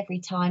must say every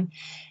time.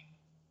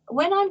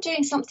 When I'm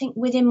doing something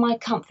within my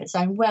comfort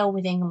zone, well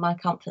within my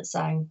comfort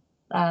zone,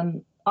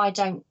 I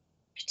don't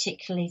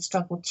particularly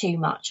struggle too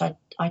much.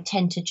 I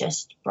tend to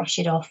just brush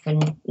it off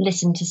and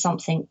listen to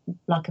something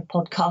like a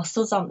podcast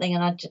or something,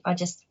 and I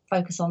just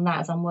focus on that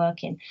as I'm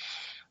working.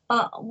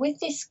 But with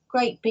this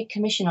great big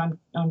commission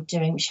I'm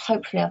doing, which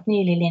hopefully I've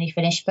nearly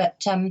finished,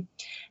 but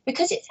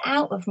because it's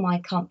out of my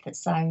comfort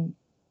zone,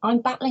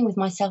 I'm battling with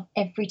myself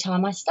every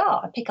time I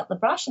start. I pick up the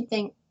brush and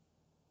think,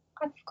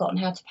 I've forgotten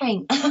how to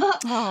paint.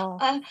 Oh.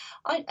 How am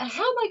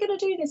I going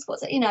to do this?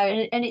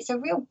 And it's a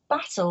real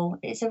battle.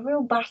 It's a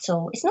real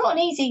battle. It's not an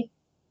easy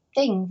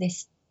thing,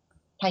 this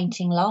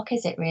painting lark,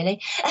 is it really?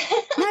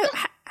 No,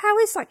 how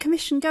is that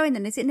commission going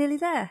then? Is it nearly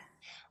there?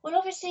 Well,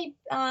 obviously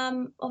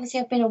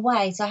I've been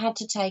away, so I had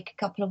to take a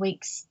couple of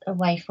weeks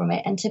away from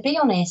it. And to be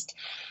honest,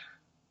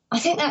 I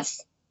think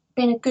that's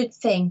been a good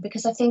thing,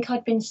 because I think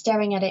I'd been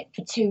staring at it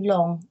for too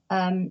long.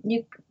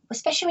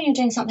 Especially when you're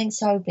doing something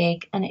so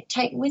big, and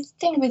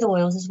with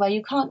oils as well,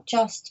 you can't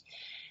just,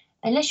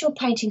 unless you're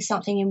painting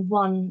something in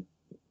one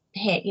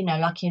hit,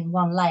 like in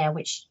one layer,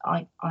 which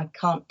I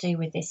can't do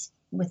with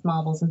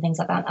marbles and things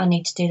like that. I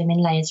need to do them in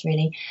layers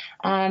really.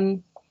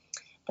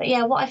 But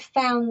yeah, what I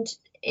found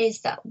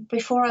is that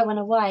before I went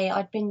away,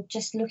 I'd been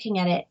just looking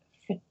at it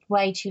for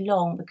way too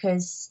long,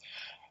 because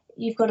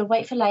you've got to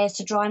wait for layers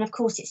to dry, and of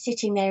course it's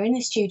sitting there in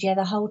the studio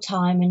the whole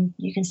time, and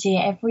you can see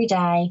it every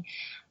day.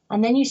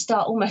 And then you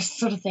start almost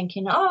sort of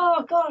thinking,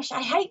 oh gosh,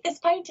 I hate this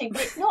painting.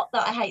 But it's not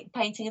that I hate the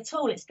painting at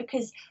all. It's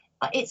because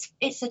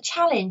it's a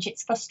challenge.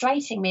 It's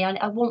frustrating me.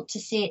 I want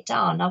to see it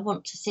done. I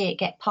want to see it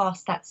get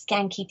past that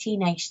skanky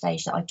teenage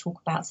stage that I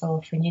talk about so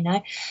often,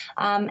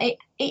 It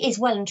is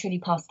well and truly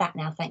past that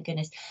now, thank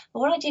goodness. But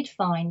what I did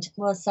find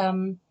was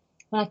when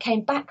I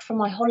came back from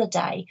my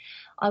holiday,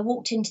 I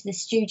walked into the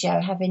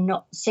studio having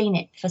not seen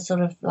it for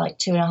sort of like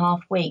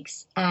 2.5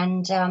 weeks.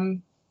 And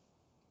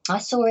I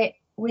saw it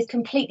with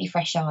completely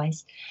fresh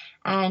eyes,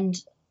 and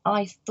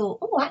I thought,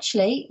 oh,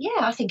 actually, yeah,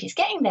 I think it's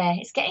getting there.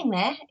 It's getting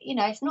there.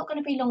 It's not going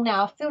to be long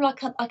now. I feel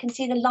like I can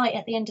see the light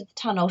at the end of the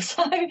tunnel.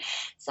 So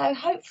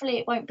hopefully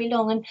it won't be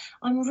long. And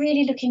I'm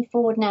really looking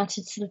forward now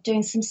to sort of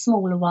doing some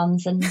smaller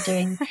ones and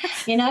doing,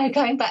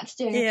 going back to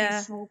doing a few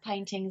small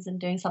paintings and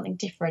doing something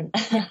different.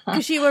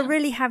 Because you were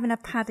really having a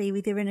paddy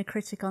with your inner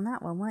critic on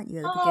that one, weren't you,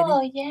 at the beginning?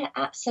 Oh, yeah,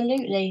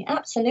 absolutely.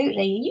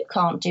 Absolutely. You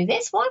can't do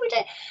this. Why would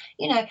it?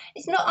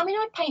 It's not,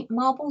 I paint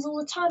marbles all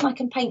the time. I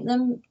can paint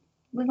them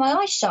with my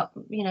eyes shut,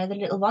 the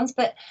little ones.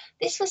 But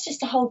this was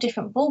just a whole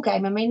different ball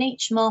game.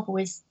 Each marble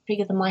is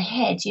bigger than my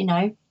head,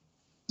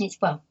 It's,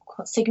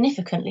 quite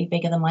significantly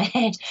bigger than my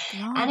head.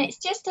 Wow. And it's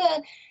just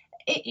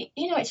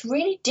it's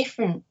really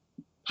different.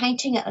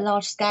 Painting at a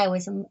large scale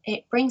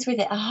it brings with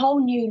it a whole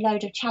new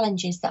load of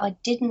challenges that I'd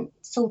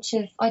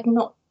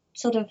not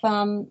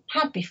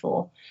had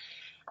before.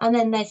 And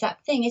then there's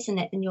that thing, isn't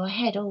it, in your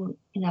head, I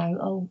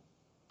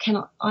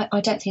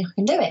don't think I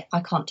can do it. I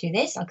can't do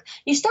this.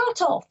 You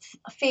start off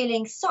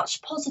feeling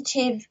such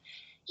positive,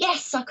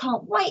 yes, I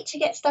can't wait to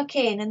get stuck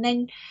in. And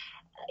then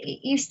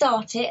you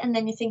start it, and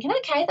then you're thinking,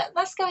 okay,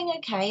 that's going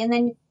okay. And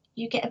then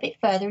you get a bit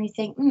further and you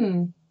think,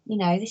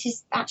 this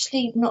is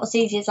actually not as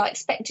easy as I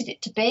expected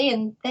it to be.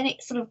 And then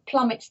it sort of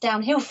plummets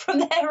downhill from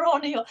there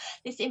on.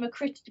 This inner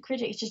critic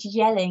is just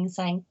yelling,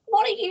 saying,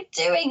 what are you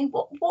doing?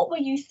 What were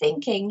you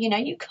thinking?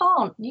 You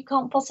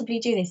can't possibly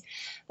do this.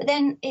 But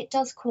then it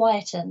does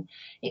quieten.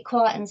 It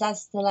quietens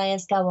as the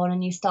layers go on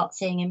and you start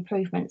seeing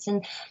improvements.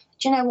 And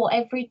do you know what?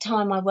 Every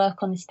time I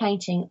work on this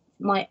painting,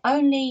 the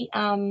only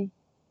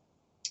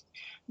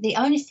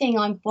thing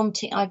I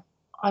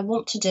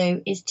want to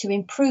do is to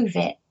improve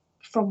it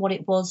from what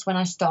it was when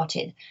I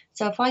started.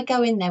 So if I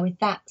go in there with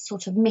that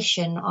sort of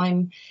mission,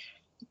 I'm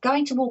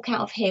going to walk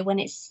out of here when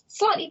it's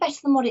slightly better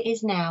than what it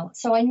is now.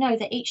 So I know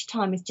that each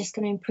time is just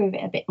going to improve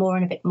it a bit more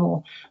and a bit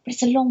more. But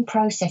it's a long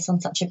process on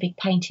such a big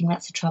painting.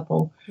 That's the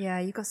trouble. Yeah,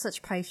 you've got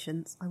such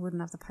patience. I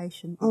wouldn't have the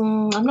patience.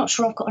 I'm not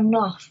sure I've got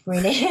enough,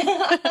 really.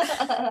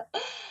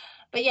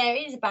 But yeah,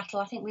 it is a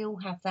battle. I think we all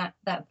have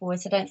that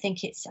voice. I don't think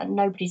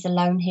nobody's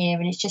alone here,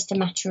 and it's just a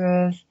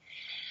matter of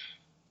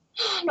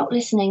not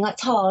listening.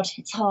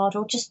 It's hard,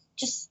 or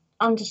just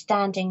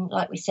understanding,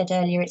 like we said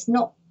earlier. It's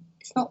not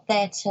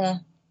there to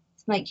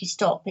make you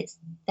stop. It's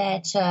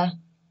there to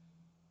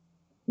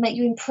make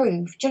you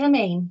improve. Do you know what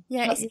I mean?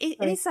 Yeah, it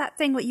is that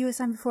thing what you were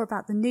saying before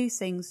about the new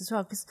things as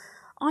well, because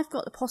I've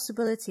got the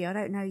possibility, I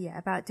don't know yet,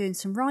 about doing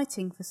some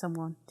writing for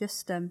someone,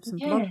 just some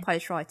blog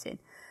post writing.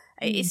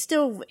 It's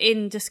still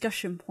in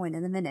discussion point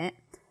in a minute,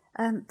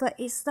 but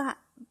it's that,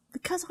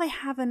 because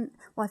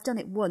I've done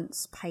it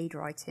once, paid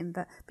writing,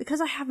 but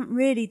because I haven't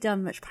really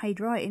done much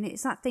paid writing,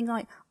 it's that thing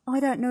like, I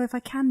don't know if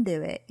I can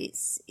do it.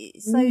 It's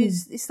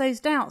those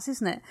doubts,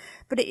 isn't it?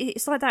 But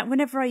it's like that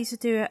whenever I used to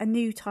do a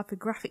new type of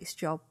graphics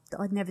job that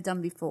I'd never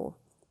done before.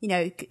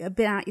 a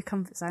bit out your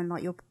comfort zone,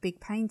 like your big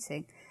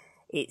painting.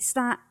 It's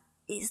that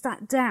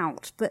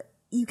doubt, but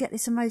you get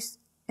this most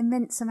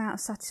immense amount of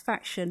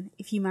satisfaction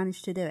if you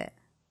manage to do it.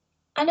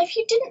 And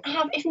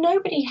if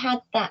nobody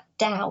had that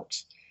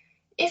doubt,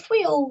 if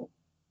we all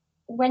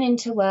went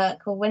into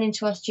work or went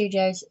into our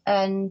studios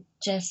and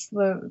just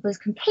was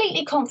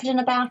completely confident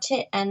about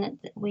it and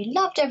we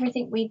loved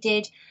everything we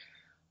did,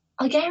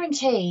 I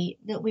guarantee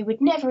that we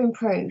would never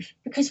improve,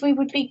 because we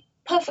would be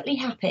perfectly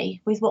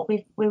happy with what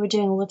we were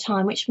doing all the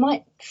time, which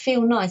might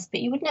feel nice,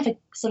 but you would never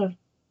sort of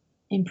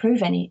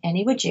improve any,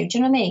 would you? Do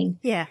you know what I mean?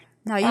 Yeah.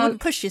 No, you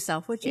wouldn't push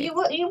yourself, would you?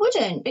 You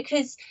wouldn't,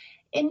 because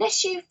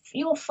unless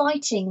you're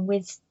fighting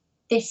with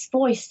this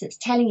voice that's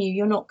telling you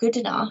you're not good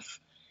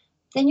enough,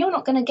 then you're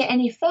not going to get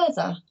any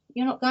further.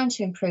 You're not going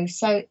to improve.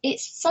 So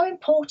it's so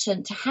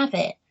important to have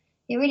it.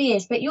 It really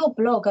is. But your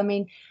blog, I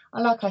mean,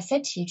 like I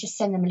said to you, just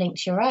send them a link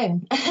to your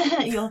own,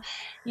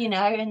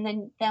 and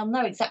then they'll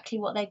know exactly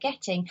what they're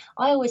getting.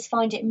 I always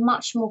find it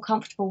much more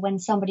comfortable when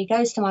somebody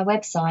goes to my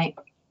website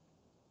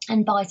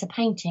and buys a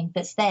painting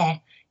that's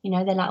there.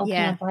 They're like, oh,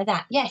 can I buy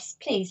that? Yes,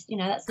 please.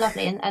 That's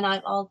lovely. And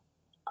I'll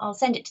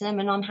send it to them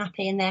and I'm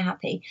happy and they're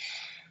happy.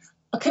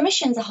 A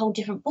commission's a whole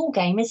different ball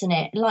game, isn't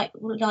it?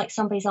 Like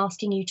somebody's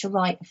asking you to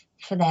write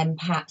for them,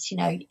 perhaps.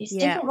 It's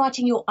different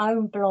writing your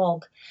own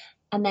blog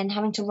and then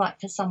having to write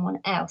for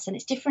someone else, and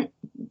it's different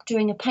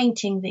doing a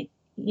painting that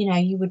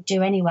you would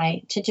do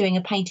anyway to doing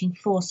a painting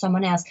for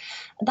someone else.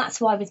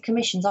 That's why with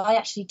commissions, I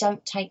actually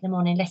don't take them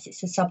on unless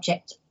it's a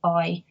subject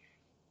I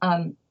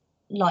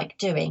like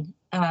doing.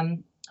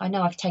 I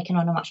know I've taken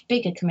on a much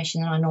bigger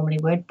commission than I normally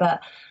would,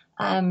 but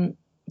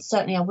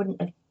certainly I wouldn't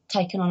have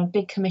taken on a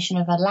big commission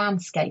of a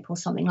landscape or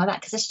something like that,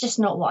 because it's just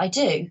not what I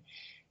do.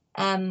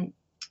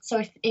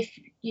 So if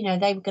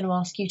they were going to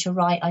ask you to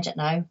write, I don't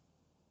know,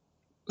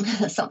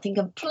 something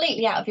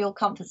completely out of your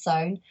comfort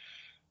zone,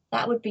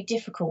 that would be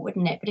difficult,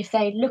 wouldn't it? But if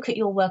they look at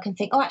your work and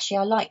think, oh, actually,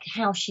 I like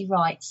how she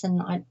writes, and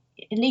at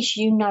least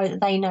that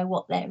they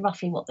know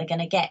roughly what they're going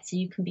to get, so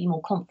you can be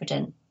more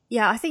confident.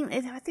 Yeah, I think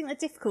the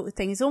difficult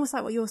thing is almost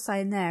like what you're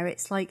saying there.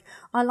 It's like,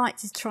 I like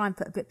to try and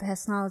put a bit of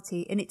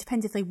personality, and it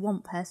depends if they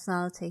want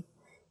personality.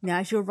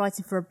 As you're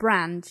writing for a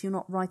brand, you're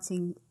not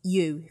writing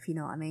you, if you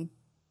know what I mean.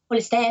 Well,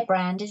 it's their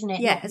brand, isn't it?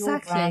 Yeah, not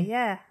exactly. Your brand.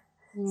 Yeah.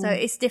 So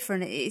it's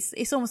different.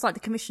 It's almost like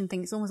the commission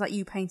thing. It's almost like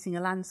you painting a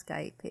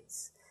landscape.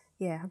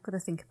 I've got to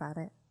think about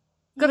it.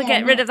 Got to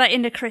get rid of that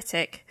inner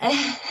critic.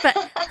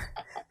 but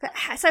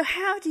so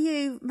how do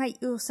you make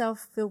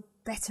yourself feel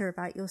better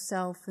about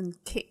yourself and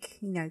kick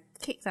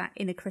that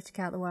inner critic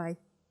out of the way?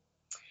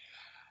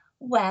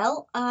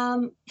 Well,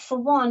 for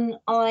one,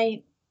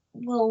 I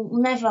will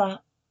never.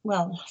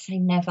 Well, I say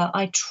never.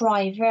 I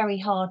try very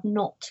hard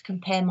not to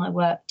compare my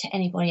work to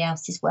anybody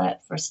else's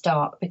work for a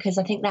start, because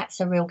I think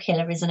that's a real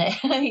killer, isn't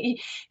it?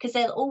 Because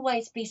there'll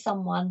always be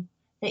someone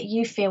that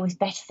you feel is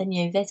better than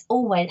you. There's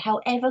always,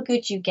 however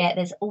good you get,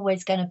 there's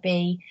always going to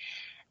be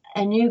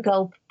a new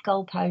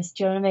goalpost.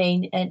 Do you know what I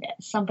mean? And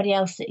somebody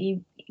else that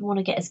you want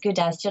to get as good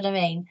as. Do you know what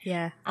I mean?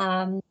 Yeah.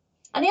 And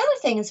the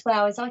other thing as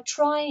well is I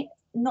try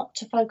not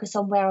to focus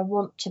on where I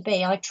want to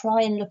be. I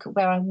try and look at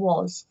where I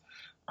was.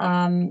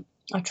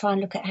 I try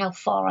and look at how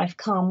far I've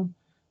come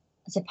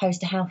as opposed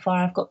to how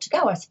far I've got to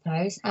go, I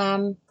suppose.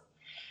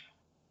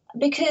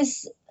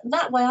 Because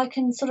that way I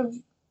can sort of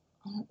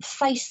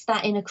face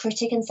that inner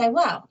critic and say,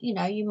 well,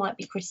 you might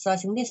be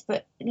criticising this,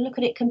 but look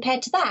at it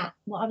compared to that,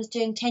 what I was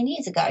doing 10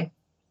 years ago.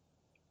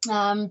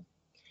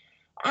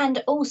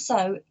 And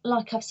also,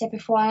 like I've said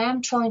before, I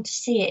am trying to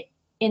see it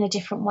in a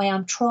different way.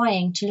 I'm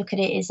trying to look at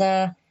it as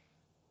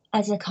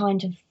a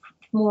kind of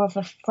more of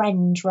a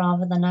friend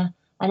rather than an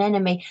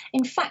enemy.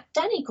 In fact,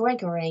 Danny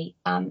Gregory,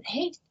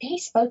 he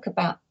spoke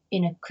about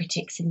inner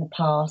critics in the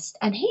past,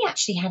 and he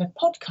actually had a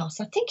podcast.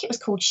 I think it was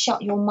called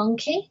Shut Your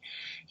Monkey.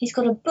 He's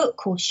got a book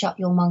called Shut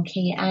Your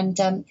Monkey, and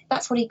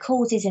that's what he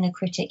calls his inner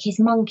critic, his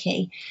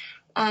monkey.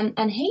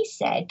 And he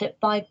said that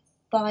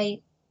by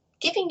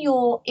giving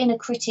your inner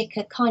critic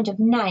a kind of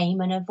name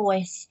and a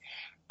voice,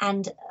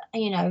 and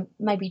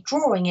maybe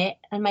drawing it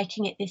and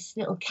making it this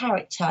little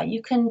character,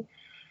 you can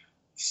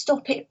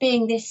stop it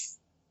being this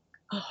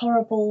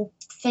horrible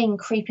thing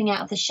creeping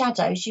out of the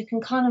shadows. You can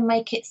kind of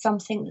make it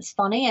something that's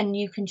funny, and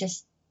you can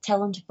just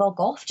tell them to bog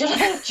off. Do you know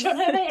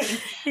what I mean?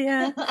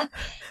 Yeah.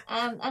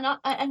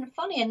 And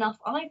funny enough,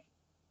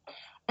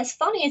 as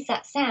funny as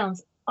that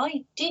sounds,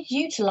 I did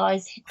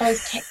utilise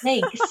those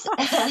techniques.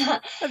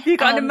 Have you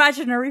got an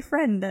imaginary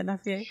friend then,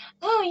 have you?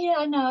 Oh yeah,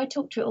 I know. I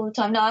talk to it all the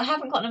time. No, I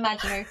haven't got an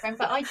imaginary friend,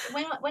 but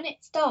when it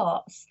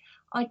starts,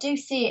 I do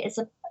see it as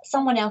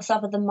someone else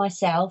other than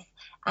myself,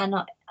 and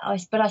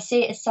but I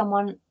see it as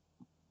someone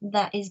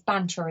that is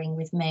bantering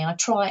with me. I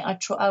try,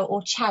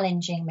 or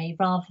challenging me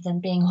rather than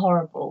being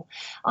horrible.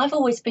 I've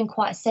always been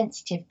quite a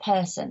sensitive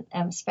person.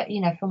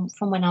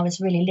 From when I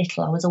was really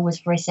little, I was always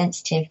very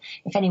sensitive.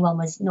 If anyone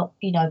was not,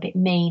 a bit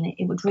mean,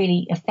 it would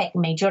really affect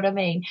me. Do you know what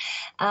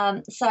I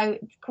mean? So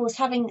of course,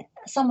 having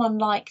someone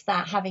like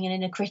that, having an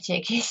inner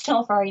critic, is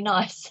not very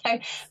nice.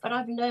 But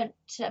I've learnt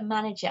to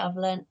manage it. I've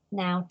learnt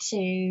now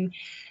to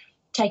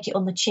take it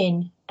on the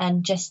chin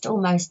and just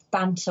almost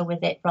banter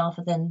with it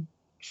rather than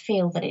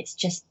feel that it's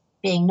just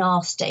being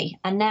nasty.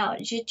 And now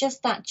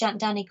just that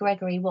Danny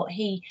Gregory,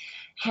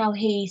 how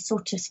he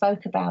sort of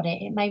spoke about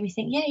it, it made me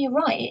think, yeah, you're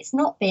right, it's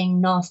not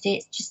being nasty,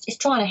 it's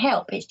trying to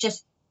help. It's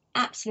just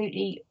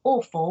absolutely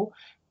awful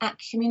at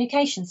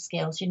communication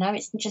skills,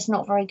 it's just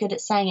not very good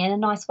at saying it in a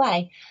nice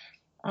way.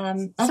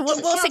 So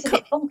what's it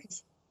called?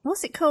 Bonkers.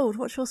 What's it called?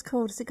 What's yours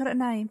called? Has it got a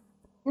name?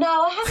 No,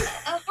 I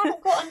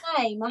haven't got a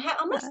name.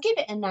 I must give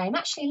it a name.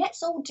 Actually,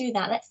 let's all do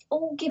that. Let's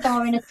all give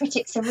our inner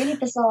critics a really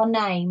bizarre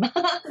name.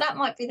 That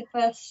might be the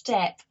first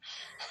step.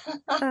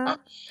 No,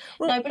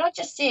 but I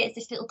just see it as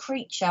this little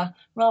creature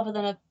rather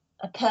than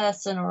a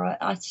person,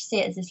 I just see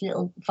it as this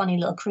little funny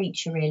little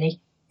creature, really.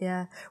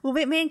 Yeah. Well,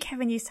 me and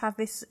Kevin used to have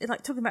this,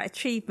 like, talking about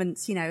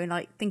achievements, and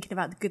like thinking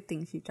about the good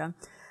things you've done.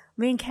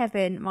 Me and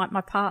Kevin,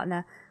 my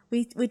partner,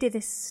 we did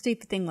this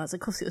stupid thing once. Of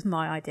course, it was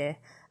my idea.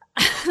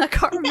 I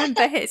can't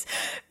remember his,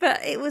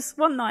 but it was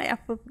one night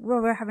where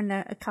we were having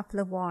a couple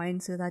of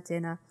wines with our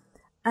dinner,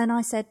 and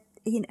I said,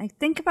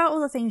 think about all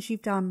the things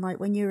you've done,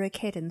 like when you were a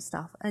kid and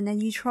stuff, and then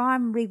you try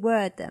and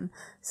reword them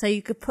so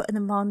you could put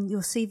them on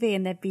your CV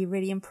and they'd be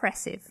really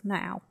impressive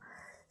now.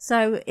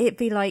 So it'd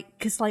be like,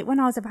 because like when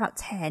I was about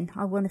 10,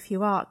 I won a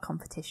few art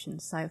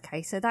competitions. So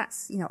so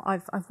that's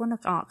I've won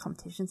art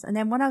competitions, and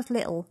then when I was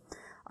little,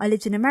 I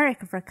lived in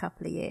America for a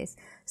couple of years.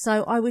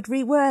 So I would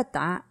reword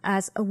that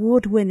as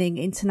award-winning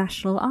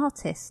international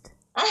artist.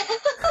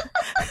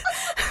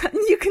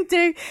 You can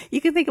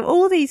think of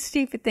all these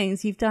stupid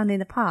things you've done in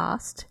the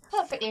past.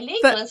 Perfectly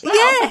legal as well.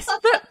 Yes,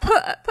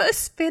 but put a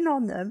spin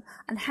on them,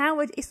 and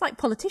it's like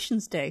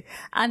politicians do,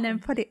 and then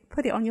put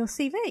it on your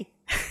CV.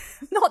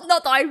 Not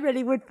that I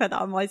really would put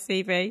that on my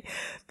CV,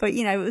 but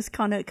it was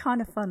kind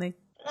of funny.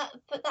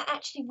 But that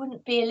actually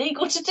wouldn't be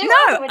illegal to do.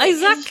 No,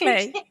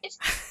 exactly.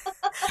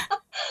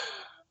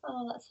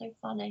 Oh, that's so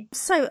funny.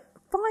 So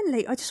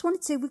finally, I just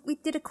wanted to. We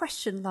did a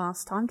question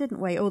last time,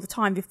 didn't we? Or the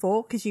time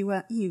before, because you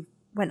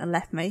went and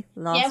left me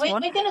last one. Yeah,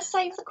 we're going to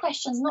save the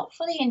questions not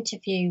for the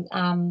interview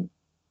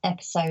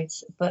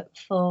episodes, but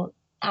for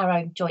our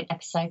own joint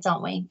episodes,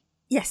 aren't we?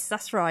 Yes,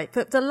 that's right.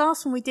 But the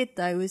last one we did,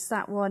 though, was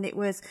that one. It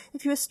was,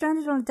 if you were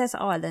stranded on a desert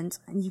island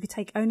and you could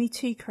take only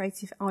 2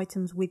 creative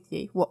items with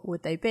you, what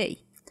would they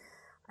be?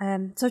 So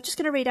I'm just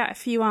going to read out a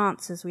few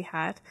answers we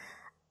had.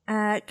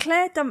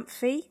 Claire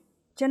Dunphy,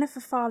 Jennifer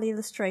Farley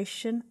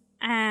Illustration,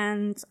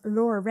 and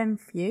Laura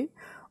Renfrew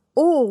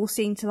all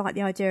seemed to like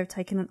the idea of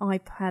taking an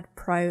iPad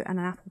Pro and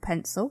an Apple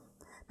Pencil.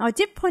 Now, I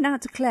did point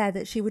out to Claire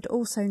that she would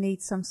also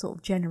need some sort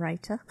of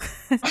generator.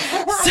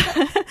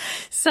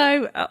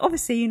 So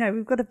obviously,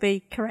 we've got to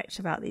be correct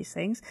about these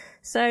things.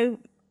 So,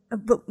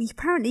 but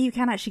apparently you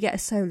can actually get a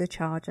solar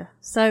charger.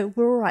 So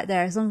we're all right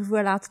there as long as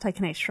we're allowed to take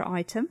an extra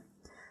item.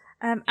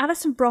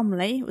 Alison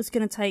Bromley was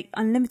going to take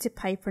unlimited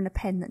paper and a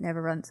pen that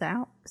never runs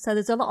out. So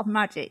there's a lot of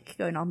magic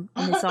going on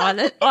this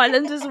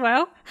island as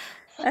well.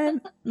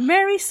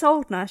 Mary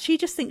Soldner, she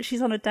just thinks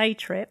she's on a day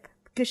trip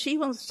because she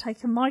wants to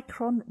take a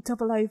Micron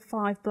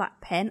 005 black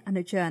pen and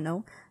a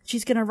journal.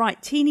 She's going to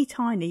write teeny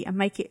tiny and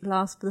make it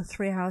last for the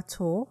 3-hour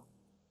tour.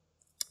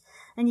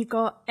 And you've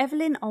got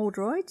Evelyn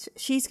Oldroyd.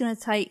 She's going to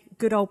take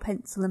good old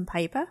pencil and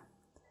paper.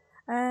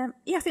 I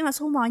think that's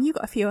all mine. You've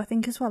got a few, I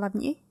think, as well,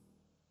 haven't you?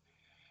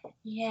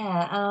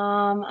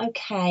 Yeah,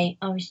 okay.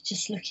 I was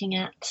just looking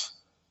at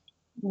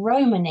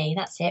Romany.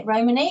 That's it.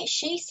 Romany,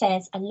 she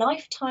says a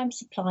lifetime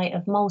supply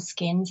of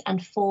moleskins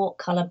and 4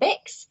 colour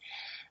Bics.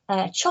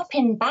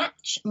 Chop-in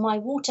batch, my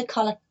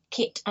watercolour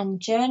kit and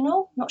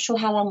journal. Not sure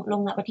how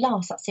long that would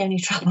last. That's the only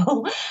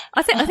trouble.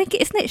 I think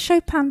isn't it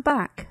Chopin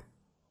back?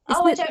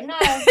 I don't know.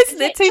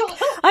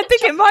 I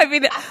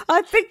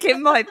think it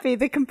might be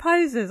the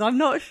composers. I'm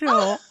not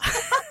sure.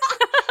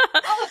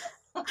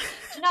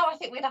 I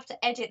think we'd have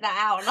to edit that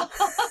out. I'll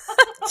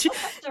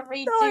have to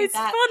redo that. It's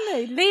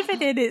funny. Leave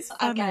it in. It's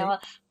funny. Okay,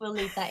 we'll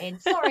leave that in.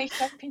 Sorry,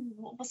 Chopin.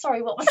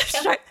 Sorry, what was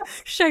it?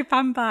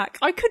 Chopin back.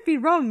 I could be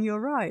wrong. You're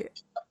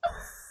right.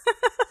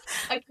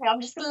 Okay,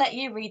 I'm just going to let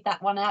you read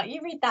that one out.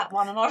 You read that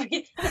one and I'll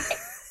read the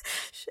next.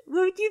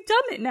 Well, you've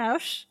done it now.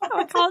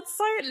 I can't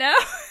say it now.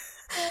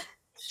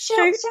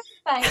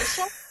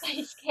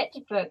 Shelf-face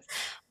sketchbooks,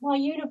 my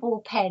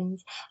Uniball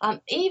pens.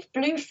 Eve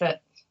Bluefoot,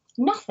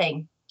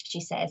 nothing,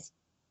 she says.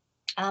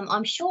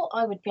 I'm sure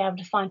I would be able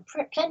to find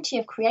plenty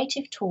of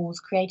creative tools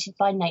created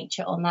by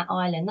nature on that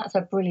island. That's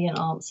a brilliant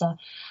answer.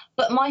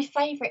 But my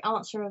favourite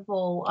answer of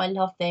all, I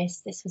love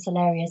this. This was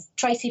hilarious.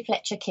 Tracy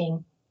Fletcher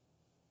King.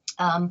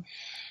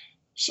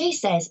 She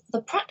says,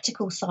 the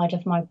practical side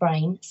of my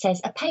brain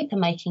says a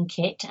paper-making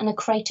kit and a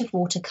crate of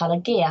watercolour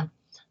gear.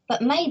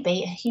 But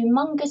maybe a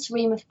humongous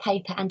ream of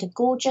paper and a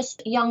gorgeous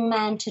young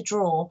man to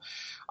draw.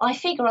 I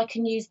figure I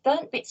can use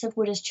burnt bits of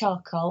wood as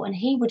charcoal, and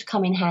he would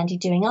come in handy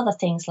doing other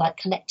things like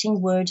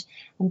collecting wood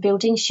and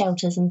building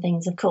shelters and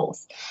things, of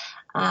course.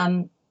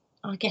 I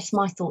guess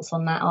my thoughts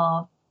on that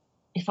are,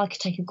 if I could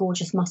take a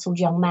gorgeous muscled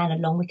young man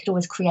along, we could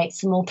always create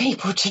some more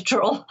people to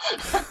draw.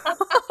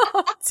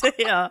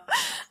 Dear.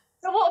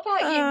 So what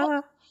about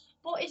you?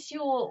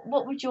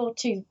 What would your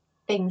 2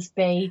 things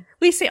be?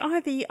 We see,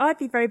 I'd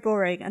be very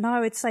boring, and I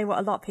would say what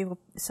a lot of people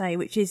say,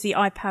 which is the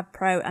iPad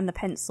Pro and the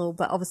pencil,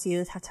 but obviously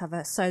you'd have to have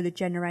a solar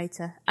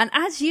generator. And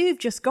as you've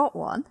just got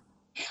one.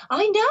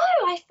 I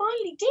know, I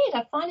finally did.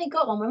 I finally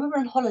got one. When we were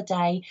on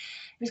holiday,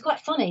 it was quite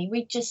funny.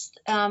 We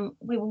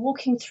were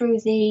walking through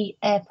the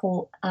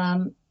airport,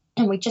 and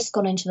we'd just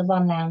gone into the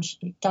One Lounge,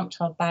 dumped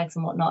our bags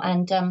and whatnot,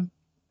 and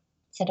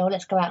said, oh,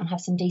 let's go out and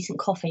have some decent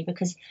coffee,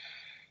 because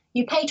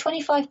you pay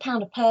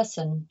 £25 a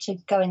person to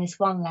go in this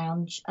One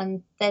Lounge,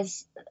 and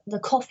the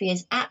coffee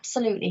is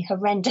absolutely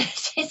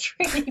horrendous. It's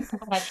really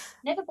bad.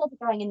 Never bother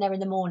going in there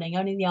in the morning,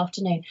 only in the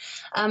afternoon.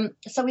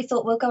 So we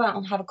thought we'll go out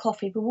and have a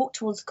coffee. We walked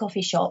towards the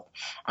coffee shop,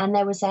 and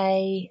there was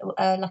like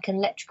an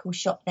electrical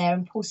shop there.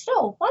 And Paul said,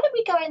 "Oh, why don't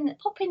we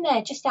pop in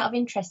there just out of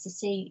interest to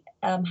see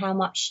how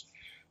much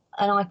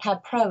an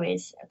iPad Pro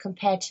is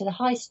compared to the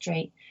high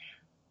street."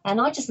 And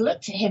I just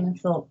looked at him and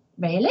thought,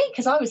 really?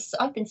 Because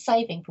I've been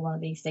saving for one of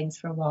these things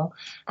for a while.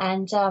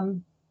 And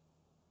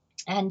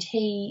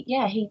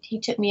he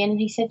took me in and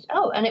he said,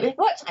 oh, and it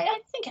worked. I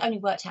think it only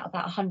worked out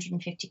about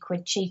 150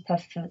 quid cheaper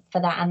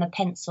for that and the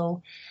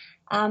pencil.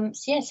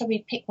 So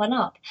we picked one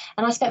up,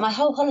 and I spent my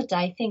whole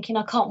holiday thinking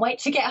I can't wait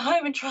to get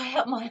home and try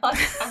out my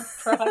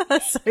iPad Pro.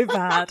 That's so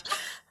bad.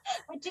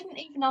 I didn't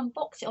even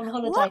unbox it on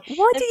holiday.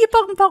 Why did you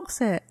unbox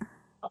it?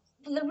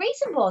 The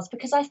reason was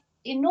because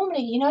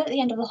normally, at the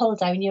end of the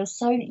holiday, when you're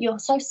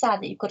so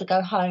sad that you've got to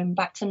go home,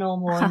 back to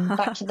normal and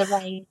back to the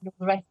rain and all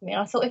the rest of it.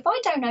 And I thought, if I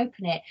don't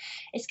open it,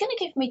 it's going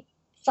to give me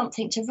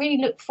something to really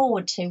look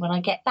forward to when I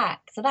get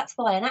back. So that's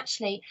why. And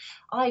actually,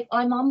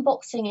 I'm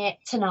unboxing it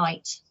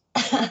tonight.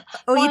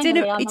 Oh,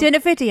 you're doing a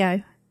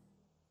video?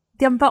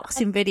 The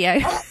unboxing video?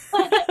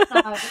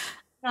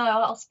 No,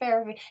 I'll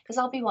spare it, because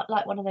I'll be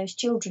like one of those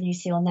children you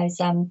see on those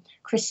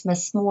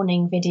Christmas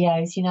morning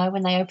videos,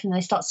 when they open,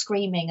 they start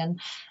screaming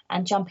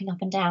and jumping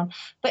up and down.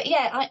 But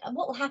yeah,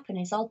 what will happen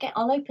is I'll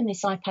open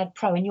this iPad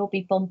Pro, and you'll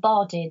be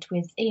bombarded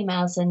with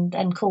emails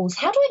and calls.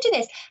 How do I do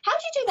this? How do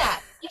you do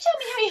that? You tell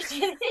me how you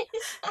do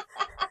this.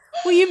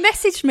 Well, you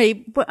messaged me,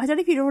 but I don't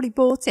know if you'd already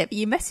bought it, but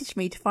you messaged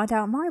me to find out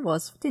how mine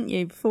was, didn't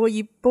you, before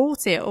you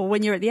bought it or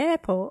when you're at the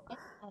airport?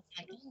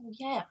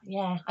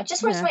 Yeah. I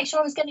just wanted to make sure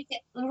I was going to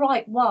get the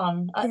right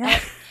one.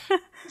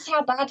 That's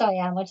how bad I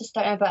am. I just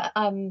don't know. But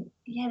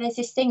there's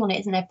this thing on it,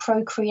 isn't there?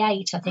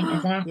 Procreate, I think,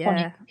 there's an app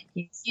on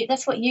it.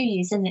 That's what you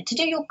use, isn't it? To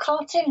do your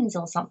cartoons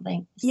or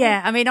something.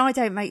 Yeah, I mean, I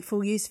don't make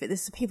full use of it.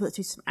 There's some people that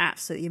do some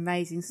absolutely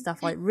amazing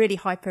stuff, like really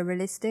hyper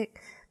realistic.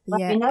 Well,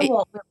 you know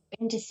what?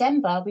 In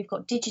December, we've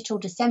got Digital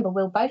December.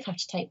 We'll both have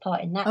to take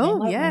part in that.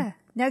 Oh, yeah.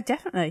 No,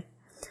 definitely.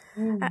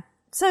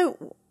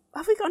 So,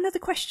 have we got another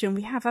question?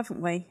 We have,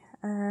 haven't we?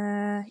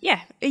 Are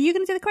you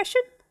going to do the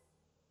question?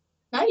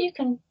 No, you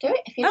can do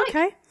it if you like.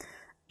 Okay.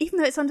 Even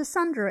though it's under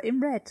Sandra in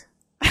red.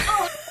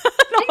 Oh,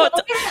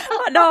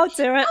 no, I'll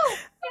do it. Oh,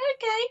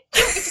 okay.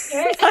 Do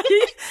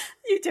it.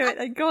 You do it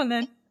then. Go on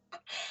then.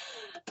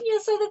 Yeah,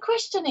 so the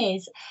question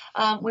is,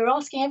 we're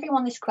asking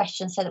everyone this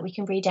question so that we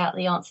can read out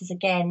the answers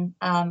again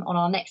on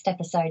our next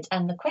episode.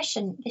 And the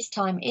question this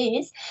time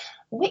is,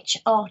 which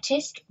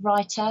artist,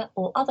 writer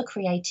or other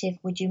creative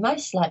would you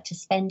most like to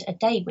spend a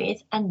day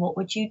with, and what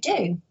would you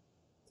do?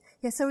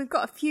 Yeah, so we've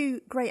got a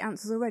few great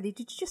answers already.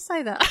 Did you just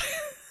say that?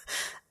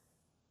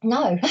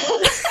 No.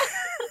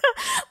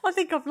 I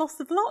think I've lost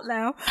the plot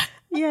now.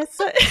 Yeah,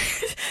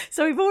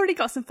 so we've already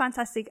got some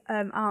fantastic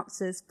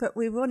answers, but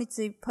we wanted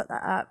to put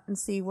that up and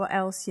see what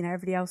else,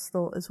 everybody else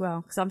thought as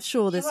well, because I'm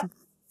sure there's some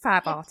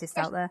fab artists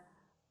out there.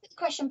 Put the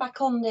question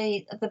back on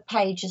the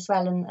page as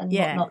well and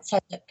whatnot, so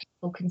that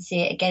people can see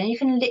it again. And you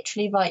can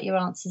literally write your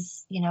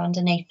answers,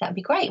 underneath. That'd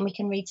be great, and we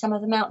can read some of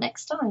them out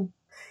next time.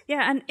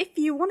 Yeah, and if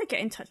you want to get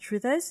in touch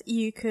with us,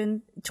 you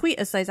can tweet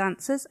us those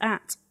answers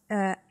at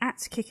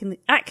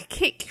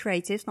Kick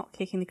Creatives, not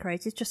Kicking the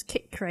Creatives, just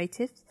Kick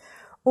Creatives,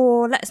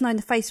 or let us know in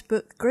the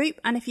Facebook group.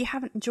 And if you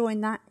haven't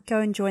joined that, go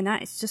and join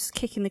that. It's just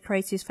Kicking the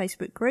Creatives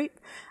Facebook group,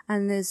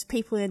 and there's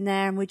people in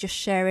there, and we're just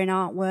sharing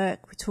artwork,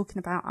 we're talking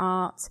about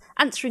art,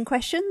 answering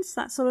questions,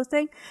 that sort of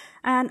thing.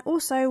 And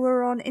also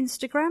we're on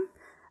Instagram.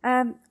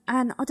 And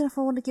I don't know if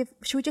I want to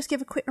should we just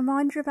give a quick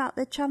reminder about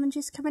the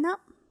challenges coming up?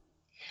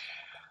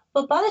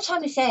 Well, by the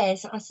time this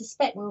airs, I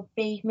suspect we'll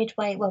be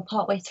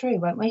partway through,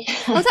 won't we?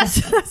 Well,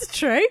 that's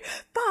true.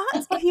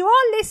 But if you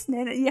are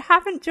listening and you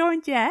haven't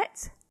joined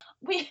yet,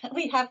 we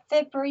have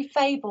February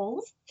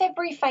Fables.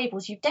 February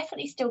Fables, you've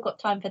definitely still got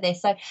time for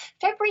this. So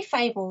February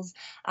Fables,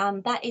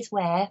 that is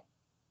where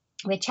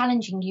we're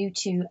challenging you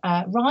to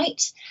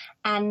write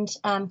and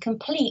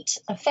complete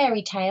a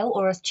fairy tale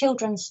or a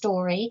children's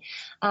story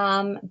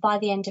by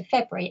the end of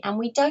February. And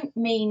we don't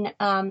mean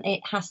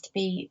it has to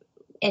be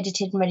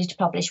edited and ready to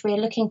publish. We're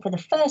looking for the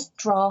first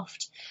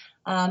draft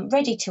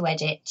ready to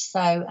edit.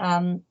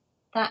 So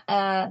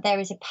that there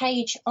is a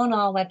page on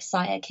our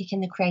website at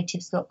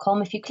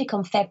kickingthecreatives.com. If you click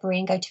on February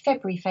and go to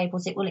February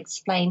Fables, it will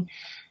explain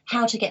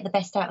how to get the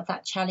best out of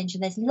that challenge.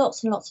 And there's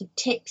lots and lots of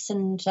tips,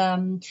 and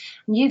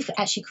you've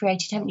actually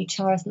created, haven't you,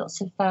 Tara,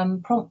 lots of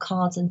prompt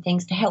cards and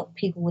things to help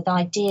people with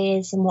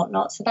ideas and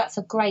whatnot. So that's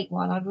a great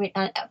one.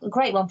 A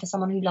great one for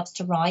someone who loves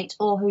to write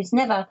or who's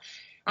never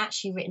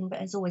actually written but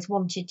has always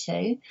wanted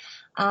to.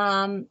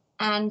 And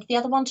the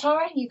other one,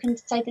 Tara, you can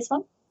say this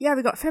one. Yeah,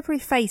 we've got February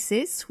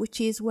Faces, which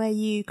is where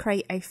you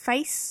create a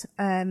face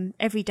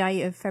every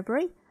day of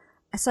February.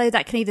 So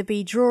that can either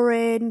be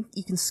drawing,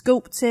 you can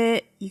sculpt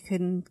it, you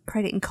can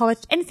create it in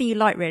collage, anything you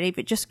like really,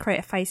 but just create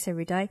a face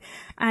every day.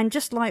 And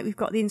just like we've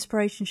got the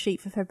inspiration sheet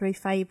for February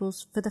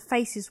Fables, for the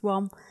Faces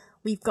one,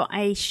 we've got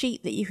a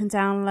sheet that you can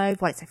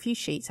download. Well, it's a few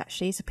sheets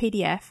actually, it's a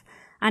PDF,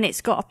 and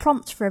it's got a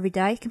prompt for every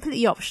day,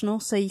 completely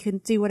optional, so you can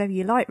do whatever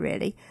you like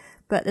really.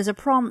 But there's a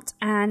prompt,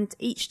 and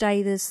each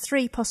day there's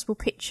 3 possible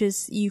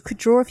pictures you could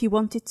draw if you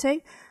wanted to.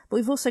 But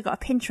we've also got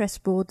a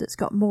Pinterest board that's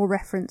got more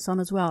reference on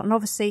as well. And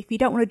obviously, if you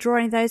don't want to draw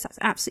any of those, that's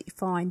absolutely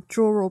fine.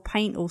 Draw or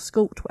paint or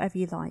sculpt, whatever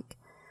you like.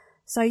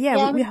 So,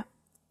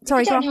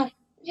 sorry, go on. I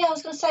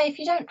was going to say, if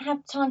you don't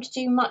have time to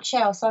do much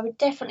else, I would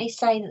definitely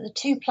say that the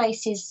 2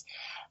 places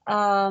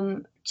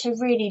to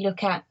really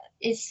look at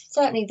is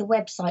certainly the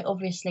website,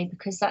 obviously,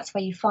 because that's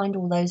where you find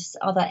all those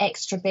other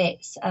extra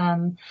bits,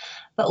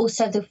 but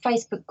also the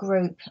Facebook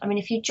group. I mean,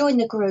 if you join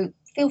the group,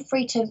 feel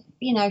free to,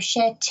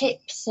 share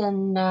tips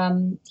and,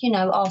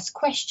 ask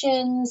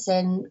questions,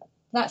 and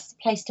that's the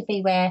place to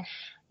be where,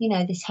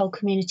 this whole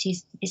community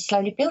is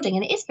slowly building,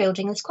 and it is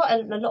building. There's quite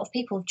a lot of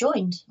people have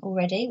joined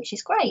already, which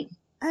is great.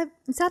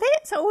 Is that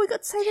it? Is that all we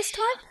got to say this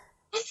time?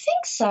 I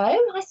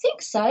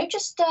think so.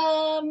 Just,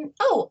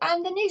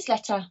 and the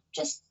newsletter,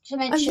 just to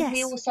mention,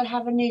 We also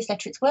have a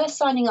newsletter. It's worth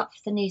signing up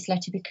for the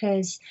newsletter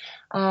because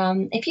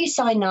if you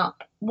sign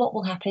up, what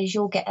will happen is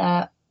you'll get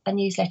a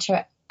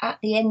newsletter at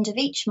the end of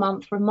each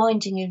month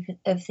reminding you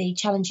of the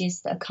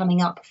challenges that are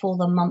coming up for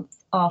the month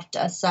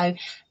after. So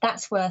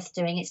that's worth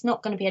doing. It's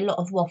not going to be a lot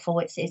of waffle.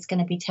 It's going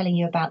to be telling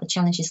you about the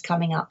challenges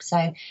coming up.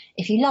 So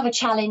if you love a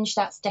challenge,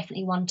 that's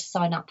definitely one to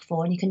sign up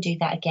for, and you can do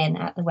that again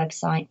at the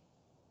website.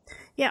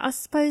 Yeah, I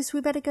suppose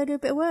we better go do a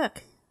bit of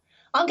work.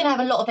 I'm going to have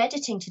a lot of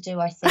editing to do,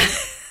 I think.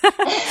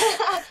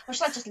 Or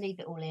should I just leave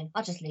it all in?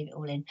 I'll just leave it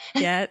all in.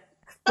 Yeah.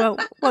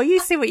 Well, you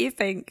see what you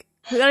think.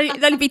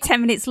 It'll only be 10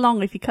 minutes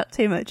long if you cut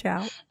too much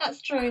out.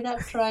 That's true. Yeah.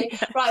 Right,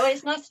 well,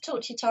 it's nice to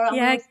talk to you, Tara.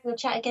 Yeah. We'll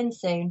chat again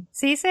soon.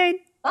 See you soon.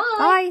 Bye.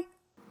 Bye.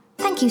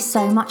 Thank you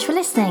so much for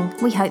listening.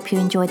 We hope you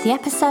enjoyed the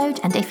episode,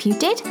 and if you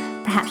did,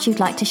 perhaps you'd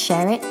like to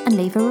share it and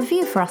leave a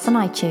review for us on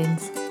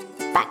iTunes.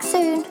 Back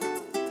soon.